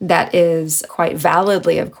that is quite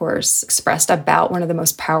validly, of course, expressed about one of the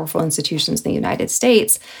most powerful institutions in the United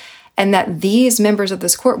States, and that these members of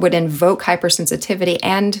this court would invoke hypersensitivity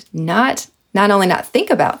and not only not think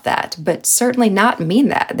about that, but certainly not mean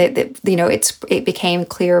that. It became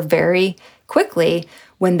clear very quickly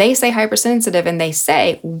when they say hypersensitive and they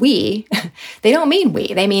say we, they don't mean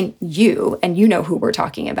we, they mean you, and you know who we're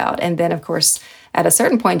talking about. And then, of course, at a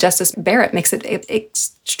certain point, Justice Barrett makes it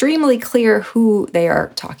extremely clear who they are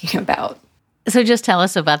talking about. So just tell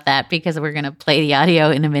us about that, because we're going to play the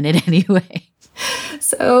audio in a minute anyway.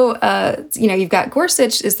 So, you've got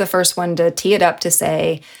Gorsuch is the first one to tee it up to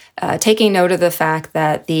say, taking note of the fact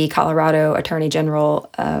that the Colorado Attorney General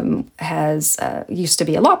has used to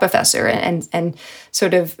be a law professor, and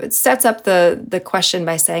sort of sets up the question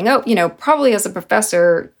by saying, probably as a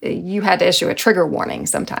professor, you had to issue a trigger warning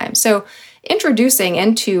sometimes. So introducing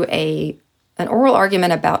into an oral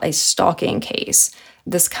argument about a stalking case,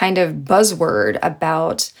 this kind of buzzword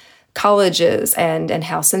about colleges and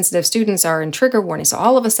how sensitive students are and trigger warnings. So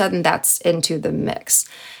all of a sudden that's into the mix.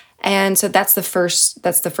 And so that's the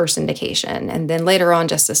first indication. And then later on,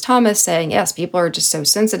 Justice Thomas saying, yes, people are just so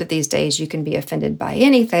sensitive these days, you can be offended by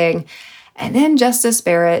anything. And then Justice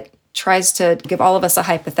Barrett tries to give all of us a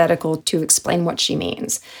hypothetical to explain what she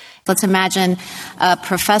means. Let's imagine a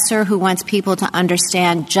professor who wants people to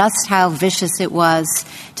understand just how vicious it was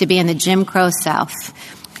to be in the Jim Crow South,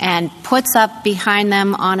 and puts up behind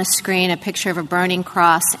them on a screen a picture of a burning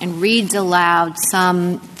cross and reads aloud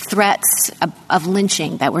some threats of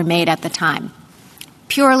lynching that were made at the time.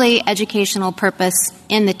 Purely educational purpose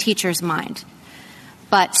in the teacher's mind.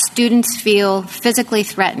 But students feel physically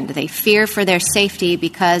threatened. They fear for their safety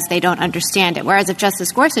because they don't understand it. Whereas if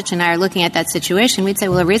Justice Gorsuch and I are looking at that situation, we'd say,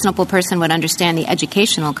 well, a reasonable person would understand the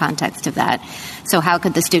educational context of that. So how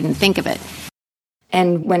could the student think of it?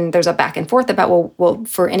 And when there's a back and forth about, well,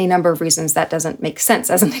 for any number of reasons, that doesn't make sense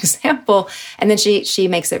as an example. And then she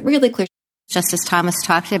makes it really clear. Justice Thomas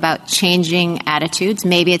talked about changing attitudes.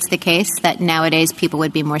 Maybe it's the case that nowadays people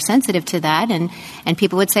would be more sensitive to that. And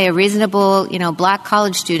people would say a reasonable, black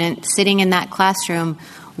college student sitting in that classroom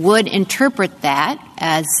would interpret that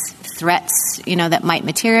as threats, that might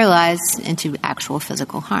materialize into actual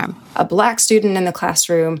physical harm. A black student in the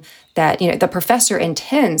classroom that, the professor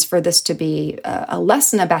intends for this to be a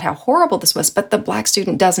lesson about how horrible this was, but the black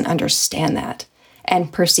student doesn't understand that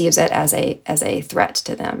and perceives it as a threat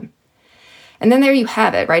to them. And then there you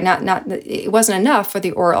have it, right? It wasn't enough for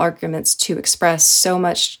the oral arguments to express so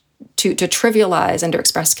much, to trivialize and to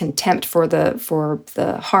express contempt for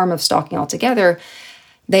the harm of stalking altogether.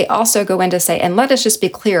 They also go in to say, and let us just be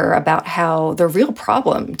clear about how the real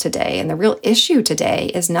problem today and the real issue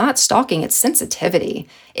today is not stalking, it's sensitivity.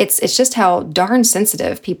 It's just how darn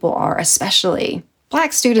sensitive people are, especially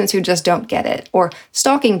black students who just don't get it, or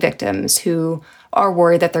stalking victims who are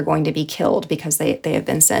worried that they're going to be killed because they have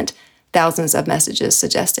been sent thousands of messages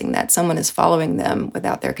suggesting that someone is following them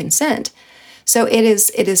without their consent. So it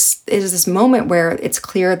is this moment where it's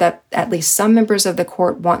clear that at least some members of the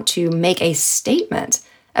court want to make a statement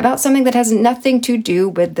about something that has nothing to do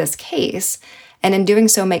with this case, and in doing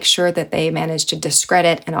so make sure that they manage to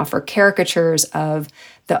discredit and offer caricatures of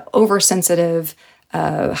the oversensitive,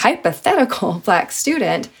 hypothetical black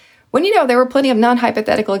student, when there were plenty of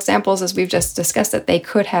non-hypothetical examples, as we've just discussed, that they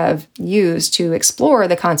could have used to explore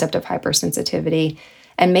the concept of hypersensitivity.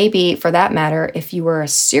 And maybe, for that matter, if you were a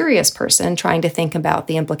serious person trying to think about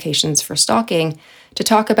the implications for stalking, to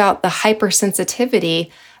talk about the hypersensitivity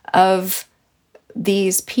of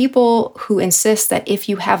these people who insist that if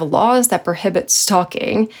you have laws that prohibit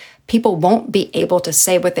stalking, people won't be able to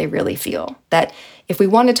say what they really feel. That if we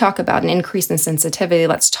want to talk about an increase in sensitivity,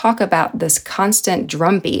 let's talk about this constant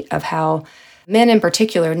drumbeat of how men in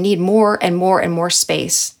particular need more and more and more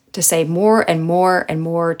space to say more and more and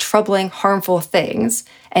more troubling, harmful things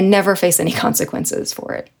and never face any consequences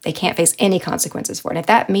for it. They can't face any consequences for it. And if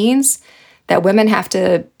that means that women have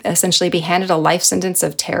to essentially be handed a life sentence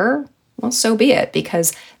of terror, well, so be it,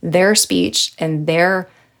 because their speech and their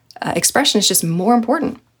expression is just more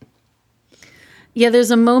important. Yeah,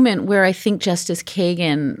 there's a moment where I think Justice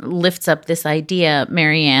Kagan lifts up this idea,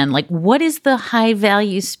 Marianne, like what is the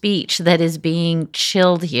high-value speech that is being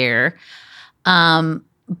chilled here?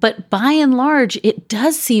 But by and large, it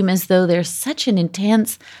does seem as though there's such an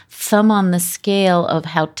intense thumb on the scale of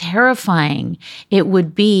how terrifying it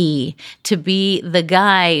would be to be the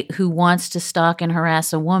guy who wants to stalk and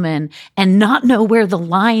harass a woman and not know where the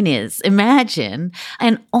line is. Imagine.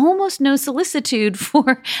 And almost no solicitude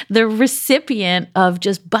for the recipient of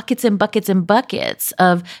just buckets and buckets and buckets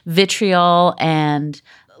of vitriol and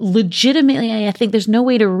legitimately, I think there's no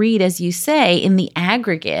way to read, as you say, in the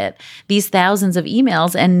aggregate, these thousands of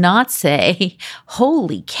emails and not say,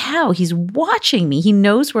 holy cow, he's watching me. He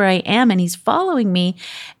knows where I am and he's following me.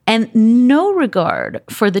 And no regard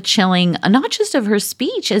for the chilling, not just of her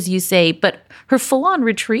speech, as you say, but her full-on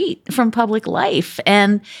retreat from public life.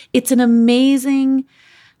 And it's an amazing,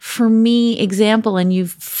 for me, example, and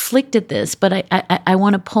you've flicked at this, but I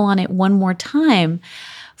want to pull on it one more time,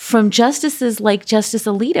 from justices like Justice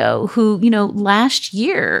Alito, who, last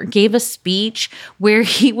year gave a speech where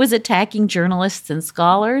he was attacking journalists and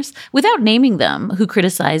scholars without naming them, who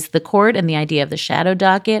criticized the court and the idea of the shadow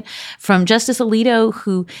docket. From Justice Alito,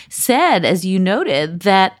 who said, as you noted,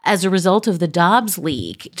 that as a result of the Dobbs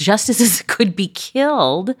leak, justices could be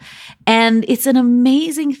killed. And it's an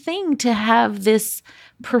amazing thing to have this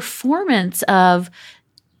performance of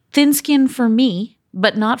thin skin for me,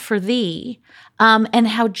 but not for thee. And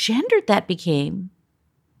how gendered that became.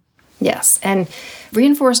 Yes, and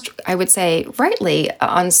reinforced, I would say, rightly,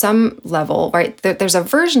 on some level, right? There's a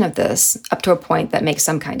version of this up to a point that makes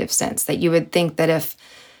some kind of sense, that you would think that if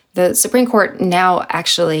the Supreme Court now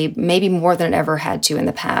actually, maybe more than it ever had to in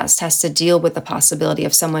the past, has to deal with the possibility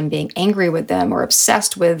of someone being angry with them or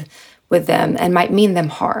obsessed with them and might mean them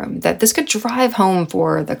harm, that this could drive home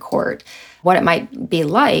for the court what it might be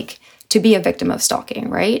like to be a victim of stalking,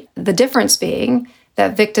 right? The difference being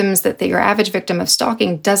that your average victim of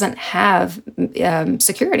stalking doesn't have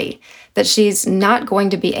security, that she's not going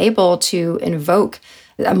to be able to invoke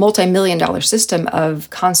a multi-million-dollar system of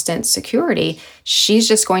constant security. She's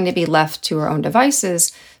just going to be left to her own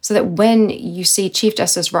devices, so that when you see Chief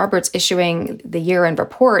Justice Roberts issuing the year-end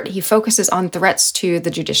report, he focuses on threats to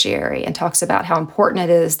the judiciary and talks about how important it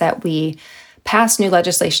is that we pass new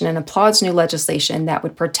legislation and applauds new legislation that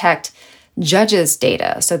would protect judges'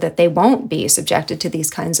 data so that they won't be subjected to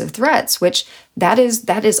these kinds of threats, which that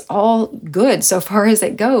is all good so far as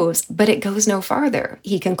it goes, but it goes no farther.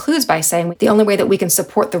 He concludes by saying the only way that we can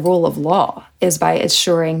support the rule of law is by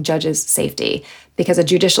assuring judges' safety, because a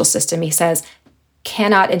judicial system, he says,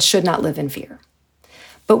 cannot and should not live in fear.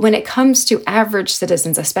 But when it comes to average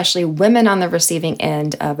citizens, especially women on the receiving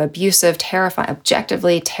end of abusive,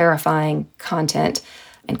 objectively terrifying content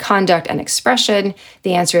and conduct and expression,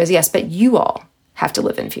 the answer is yes, but you all have to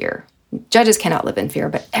live in fear. Judges cannot live in fear,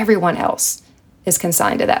 but everyone else is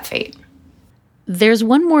consigned to that fate. There's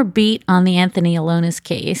one more beat on the Anthony Alonis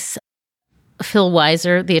case. Phil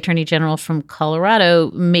Weiser, the Attorney General from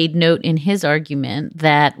Colorado, made note in his argument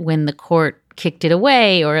that when the court kicked it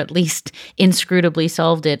away, or at least inscrutably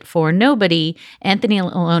solved it for nobody, Anthony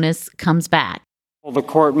Alonis comes back. Well, the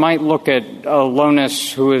court might look at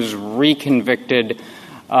Alonis, who is reconvicted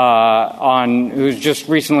who's just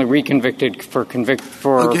recently reconvicted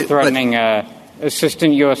for threatening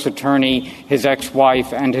assistant U.S. attorney, his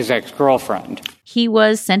ex-wife, and his ex-girlfriend. He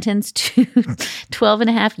was sentenced to 12 and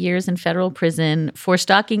a half years in federal prison for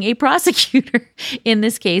stalking a prosecutor in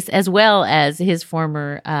this case, as well as his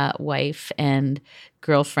former wife and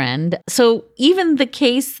girlfriend. So even the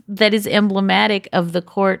case that is emblematic of the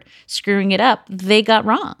court screwing it up, they got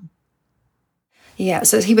wrong. Yeah,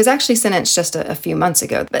 so he was actually sentenced just a few months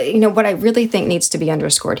ago. But, what I really think needs to be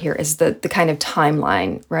underscored here is the kind of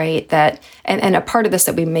timeline, right? That and a part of this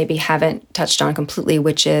that we maybe haven't touched on completely,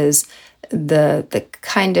 which is the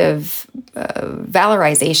kind of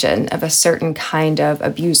valorization of a certain kind of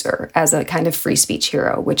abuser as a kind of free speech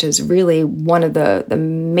hero, which is really one of the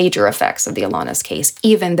major effects of the Alonis case,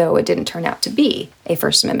 even though it didn't turn out to be a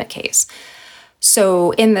First Amendment case.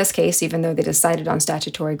 So in this case, even though they decided on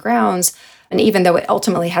statutory grounds, and even though it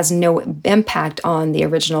ultimately has no impact on the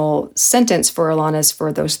original sentence for Alonis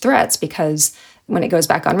for those threats, because when it goes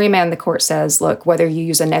back on remand, the court says, look, whether you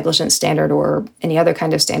use a negligence standard or any other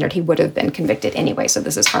kind of standard, he would have been convicted anyway. So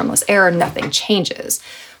this is harmless error. Nothing changes.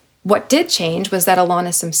 What did change was that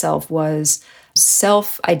Alonis himself was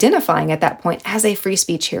self-identifying at that point as a free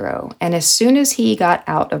speech hero. And as soon as he got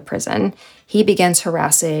out of prison, he begins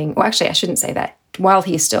harassing, well, actually, I shouldn't say that. While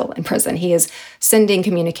he's still in prison, he is sending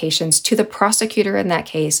communications to the prosecutor in that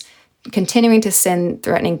case, continuing to send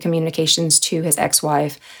threatening communications to his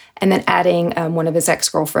ex-wife, and then adding one of his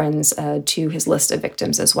ex-girlfriends to his list of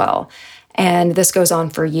victims as well. And this goes on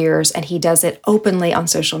for years, and he does it openly on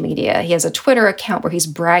social media. He has a Twitter account where he's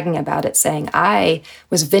bragging about it, saying, I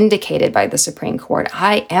was vindicated by the Supreme Court.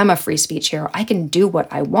 I am a free speech hero. I can do what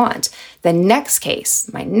I want. My next case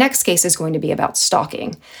is going to be about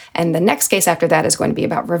stalking. And the next case after that is going to be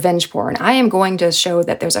about revenge porn. I am going to show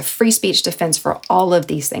that there's a free speech defense for all of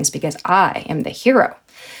these things because I am the hero.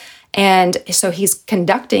 And so he's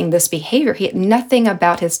conducting this behavior. Nothing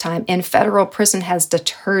about his time in federal prison has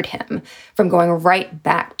deterred him from going right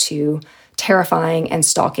back to terrifying and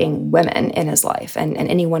stalking women in his life and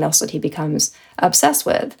anyone else that he becomes obsessed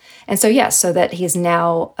with. And so, yes, so that he's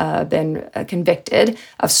now been convicted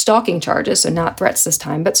of stalking charges, so not threats this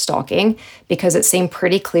time, but stalking, because it seemed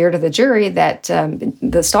pretty clear to the jury that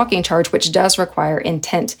the stalking charge, which does require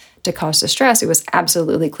intent to cause distress, it was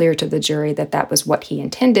absolutely clear to the jury that that was what he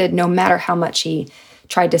intended, no matter how much he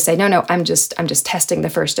tried to say, no, I'm just testing the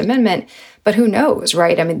First Amendment. But who knows,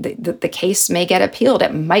 right? I mean, the case may get appealed.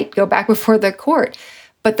 It might go back before the court.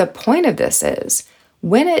 But the point of this is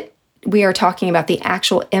we are talking about the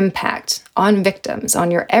actual impact on victims,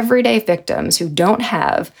 on your everyday victims who don't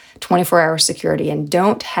have 24-hour security and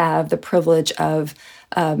don't have the privilege of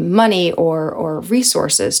money or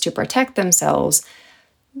resources to protect themselves.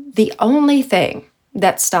 The only thing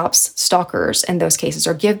that stops stalkers in those cases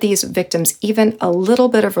or give these victims even a little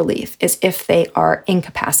bit of relief is if they are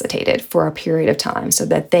incapacitated for a period of time so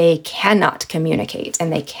that they cannot communicate and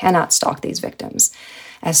they cannot stalk these victims.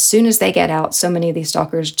 As soon as they get out, so many of these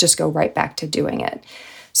stalkers just go right back to doing it.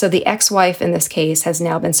 So the ex-wife in this case has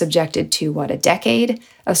now been subjected to, a decade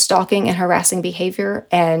of stalking and harassing behavior,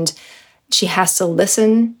 and she has to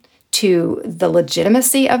listen to the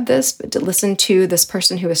legitimacy of this, but to listen to this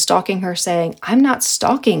person who is stalking her saying, I'm not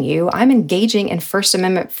stalking you, I'm engaging in First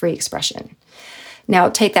Amendment free expression. Now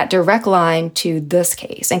take that direct line to this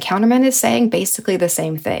case, and Counterman is saying basically the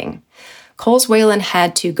same thing. Coles Whalen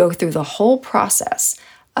had to go through the whole process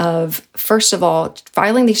of, first of all,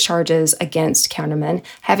 filing these charges against Counterman,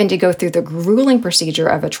 having to go through the grueling procedure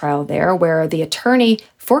of a trial there where the attorney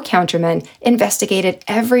for Counterman investigated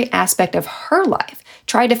every aspect of her life,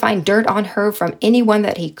 tried to find dirt on her from anyone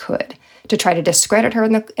that he could to try to discredit her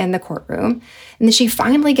in the courtroom. And then she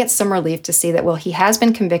finally gets some relief to see that, well, he has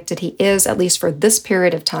been convicted. He is, at least for this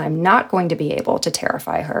period of time, not going to be able to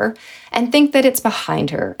terrify her, and think that it's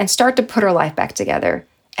behind her and start to put her life back together.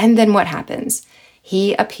 And then what happens?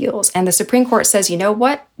 He appeals, and the Supreme Court says, you know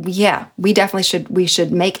what? Yeah, we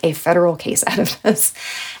should make a federal case out of this.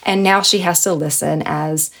 And now she has to listen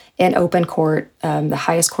as in open court, the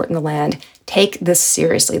highest court in the land, take this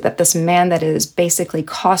seriously, that this man that has basically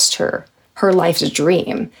cost her life's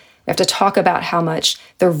dream. We have to talk about how much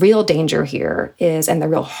the real danger here is, and the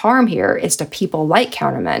real harm here is to people like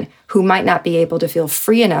Counterman who might not be able to feel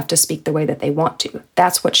free enough to speak the way that they want to.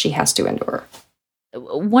 That's what she has to endure.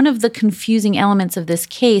 One of the confusing elements of this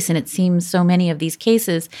case, and it seems so many of these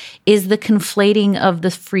cases, is the conflating of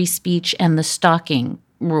the free speech and the stalking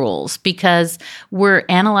rules, because we're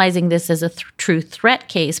analyzing this as a true threat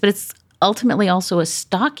case, but it's ultimately also a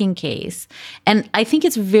stalking case. And I think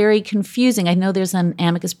it's very confusing. I know there's an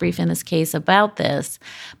amicus brief in this case about this,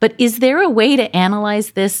 but is there a way to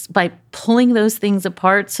analyze this by pulling those things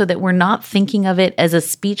apart so that we're not thinking of it as a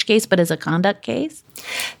speech case, but as a conduct case?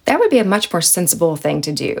 That would be a much more sensible thing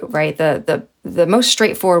to do, right? The most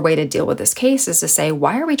straightforward way to deal with this case is to say,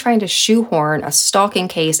 why are we trying to shoehorn a stalking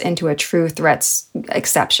case into a true threats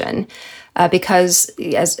exception? Because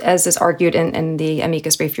as is argued in the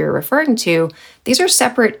amicus brief you're referring to, these are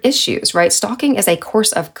separate issues, right? Stalking is a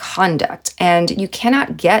course of conduct, and you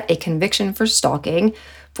cannot get a conviction for stalking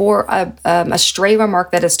for a stray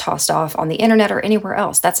remark that is tossed off on the internet or anywhere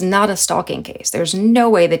else. That's not a stalking case. There's no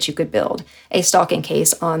way that you could build a stalking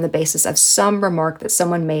case on the basis of some remark that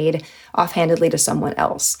someone made offhandedly to someone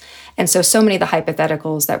else. And so many of the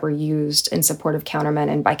hypotheticals that were used in support of Counterman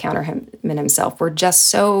and by Counterman himself were just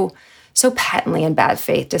so patently in bad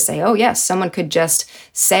faith to say, oh yes, someone could just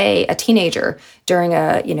say, a teenager during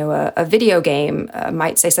a video game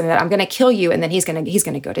might say something that I'm going to kill you, and then he's going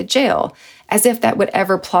to go to jail, as if that would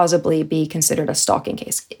ever plausibly be considered a stalking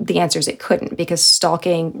case. The answer is it couldn't, because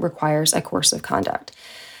stalking requires a course of conduct.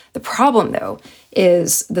 The problem, though,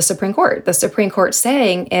 is the Supreme Court. The Supreme Court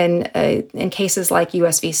saying in cases like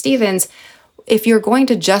U.S. v. Stevens, if you're going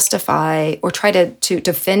to justify or try to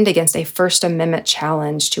defend against a First Amendment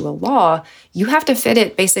challenge to a law, you have to fit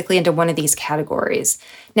it basically into one of these categories.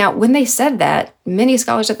 Now, when they said that, many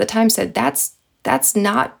scholars at the time said that's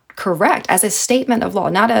not correct as a statement of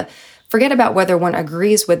law, forget about whether one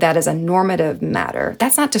agrees with that as a normative matter.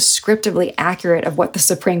 That's not descriptively accurate of what the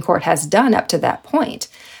Supreme Court has done up to that point.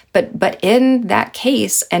 But in that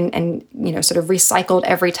case, and sort of recycled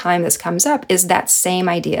every time this comes up, is that same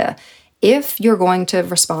idea. If you're going to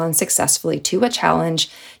respond successfully to a challenge,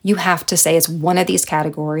 you have to say it's one of these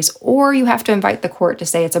categories, or you have to invite the court to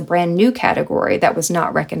say it's a brand new category that was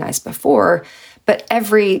not recognized before. But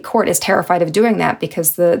every court is terrified of doing that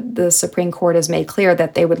because the Supreme Court has made clear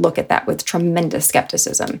that they would look at that with tremendous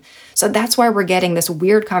skepticism. So that's why we're getting this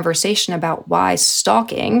weird conversation about why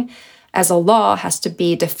stalking as a law has to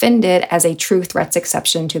be defended as a true threats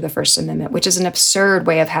exception to the First Amendment, which is an absurd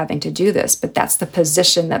way of having to do this. But that's the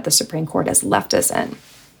position that the Supreme Court has left us in.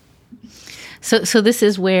 So this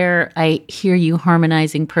is where I hear you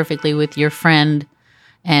harmonizing perfectly with your friend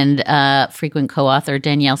and frequent co-author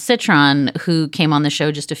Danielle Citron, who came on the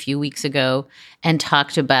show just a few weeks ago and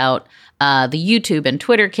talked about the YouTube and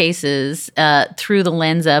Twitter cases through the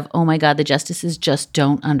lens of, oh my God, the justices just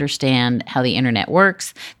don't understand how the internet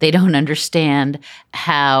works. They don't understand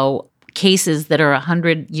how cases that are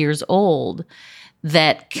 100 years old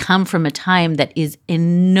that come from a time that is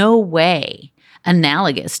in no way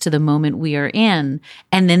analogous to the moment we are in,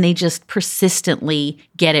 and then they just persistently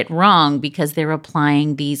get it wrong because they're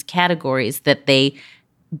applying these categories that they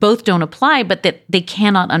both don't apply, but that they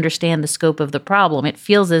cannot understand the scope of the problem. It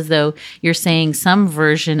feels as though you're saying some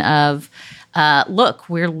version of, look,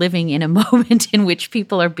 we're living in a moment in which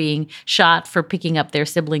people are being shot for picking up their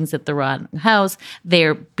siblings at the wrong house.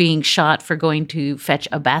 They're being shot for going to fetch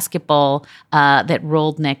a basketball that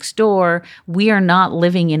rolled next door. We are not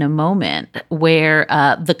living in a moment where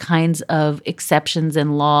the kinds of exceptions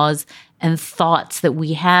and laws and thoughts that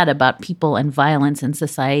we had about people and violence in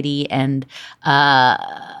society and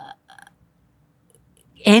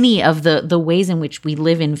any of the ways in which we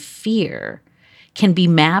live in fear can be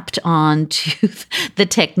mapped onto the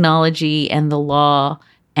technology and the law.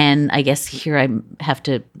 And I guess here I have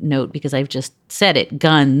to note, because I've just said it,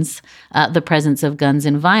 guns, the presence of guns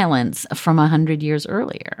and violence from 100 years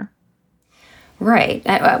earlier. Right.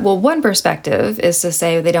 Well, one perspective is to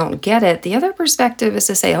say they don't get it. The other perspective is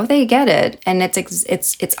to say, oh, they get it, and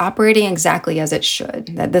it's operating exactly as it should.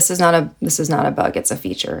 That this is not a bug; it's a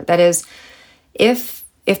feature. That is, if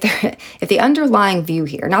the underlying view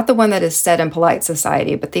here, not the one that is said in polite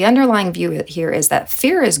society, but the underlying view here is that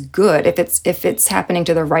fear is good if it's happening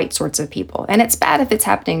to the right sorts of people, and it's bad if it's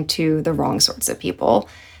happening to the wrong sorts of people,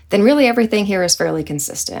 then really everything here is fairly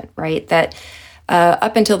consistent, right? That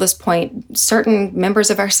up until this point, certain members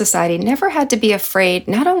of our society never had to be afraid,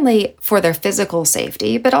 not only for their physical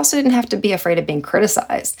safety, but also didn't have to be afraid of being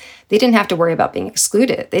criticized. They didn't have to worry about being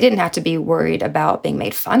excluded. They didn't have to be worried about being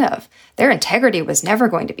made fun of. Their integrity was never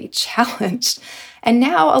going to be challenged. And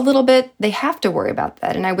now a little bit, they have to worry about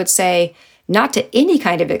that. And I would say not to any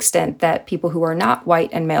kind of extent that people who are not white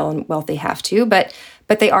and male and wealthy have to, but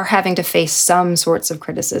they are having to face some sorts of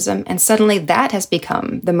criticism. And suddenly that has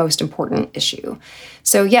become the most important issue.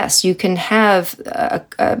 So yes, you can have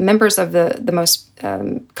members of the most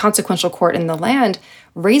consequential court in the land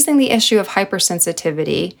raising the issue of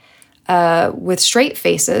hypersensitivity with straight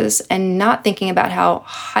faces and not thinking about how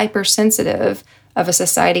hypersensitive of a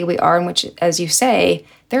society we are, in which, as you say,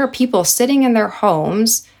 there are people sitting in their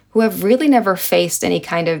homes who have really never faced any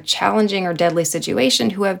kind of challenging or deadly situation,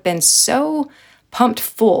 who have been so pumped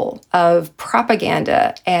full of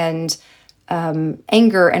propaganda and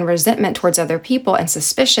anger and resentment towards other people and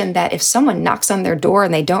suspicion that if someone knocks on their door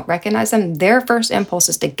and they don't recognize them, their first impulse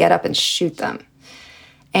is to get up and shoot them.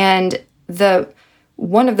 And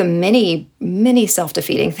one of the many, many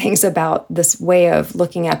self-defeating things about this way of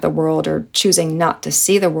looking at the world or choosing not to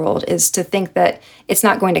see the world is to think that it's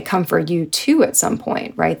not going to come for you too at some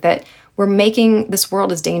point, right? That we're making this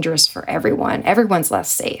world as dangerous for everyone. Everyone's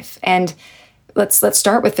less safe. And let's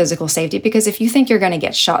start with physical safety, because if you think you're going to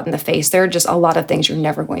get shot in the face, there are just a lot of things you're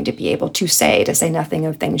never going to be able to say nothing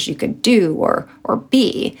of things you could do or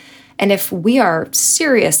be. And if we are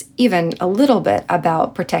serious even a little bit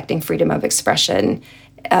about protecting freedom of expression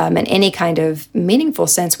in any kind of meaningful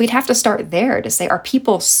sense, we'd have to start there to say, are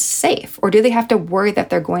people safe? Or do they have to worry that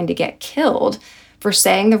they're going to get killed for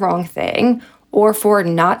saying the wrong thing, or for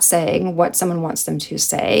not saying what someone wants them to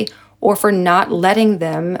say, or for not letting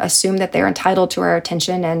them assume that they're entitled to our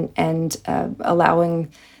attention and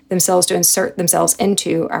allowing themselves to insert themselves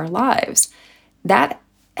into our lives? That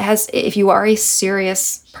has, if you are a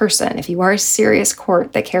serious person, if you are a serious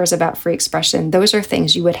court that cares about free expression, those are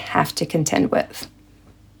things you would have to contend with.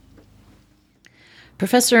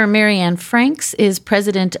 Professor Marianne Franks is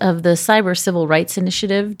president of the Cyber Civil Rights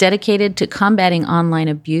Initiative, dedicated to combating online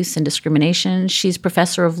abuse and discrimination. She's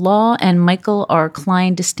professor of law and Michael R.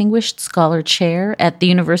 Klein Distinguished Scholar Chair at the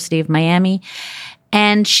University of Miami.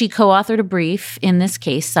 And she co-authored a brief, in this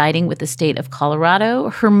case, siding with the state of Colorado.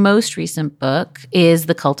 Her most recent book is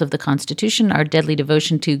The Cult of the Constitution, Our Deadly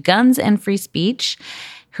Devotion to Guns and Free Speech.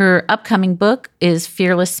 Her upcoming book is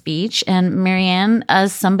Fearless Speech. And Marianne,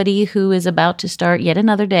 as somebody who is about to start yet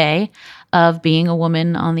another day of being a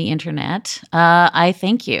woman on the internet. I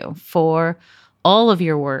thank you for all of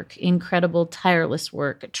your work, incredible, tireless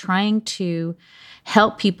work, trying to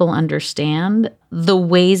help people understand the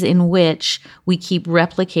ways in which we keep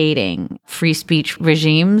replicating free speech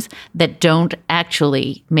regimes that don't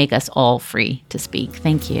actually make us all free to speak.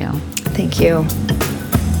 Thank you. Thank you.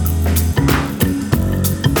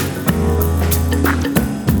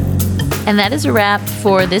 And that is a wrap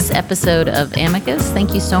for this episode of Amicus.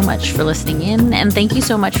 Thank you so much for listening in, and thank you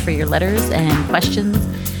so much for your letters and questions.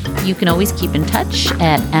 You can always keep in touch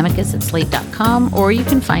at amicus@slate.com, or you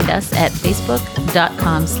can find us at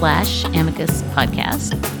facebook.com/Amicus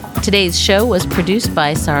Podcast. Today's show was produced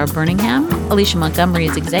by Sarah Birmingham. Alicia Montgomery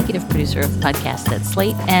is executive producer of podcasts at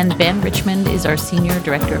Slate, and Ben Richmond is our senior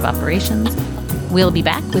director of operations. We'll be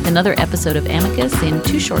back with another episode of Amicus in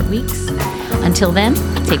 2 short weeks. Until then,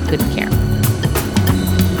 take good care.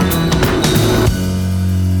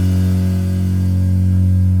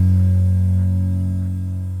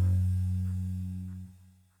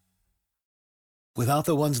 Without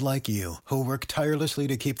the ones like you, who work tirelessly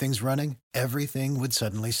to keep things running, everything would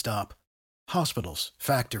suddenly stop. Hospitals,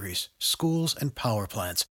 factories, schools, and power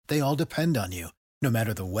plants, they all depend on you. No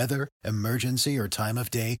matter the weather, emergency, or time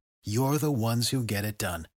of day, you're the ones who get it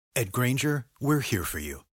done. At Grainger, we're here for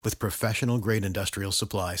you with professional-grade industrial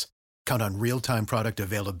supplies. Count on real-time product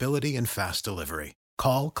availability and fast delivery.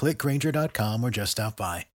 Call, click Grainger.com, or just stop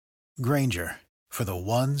by. Grainger, for the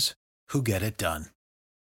ones who get it done.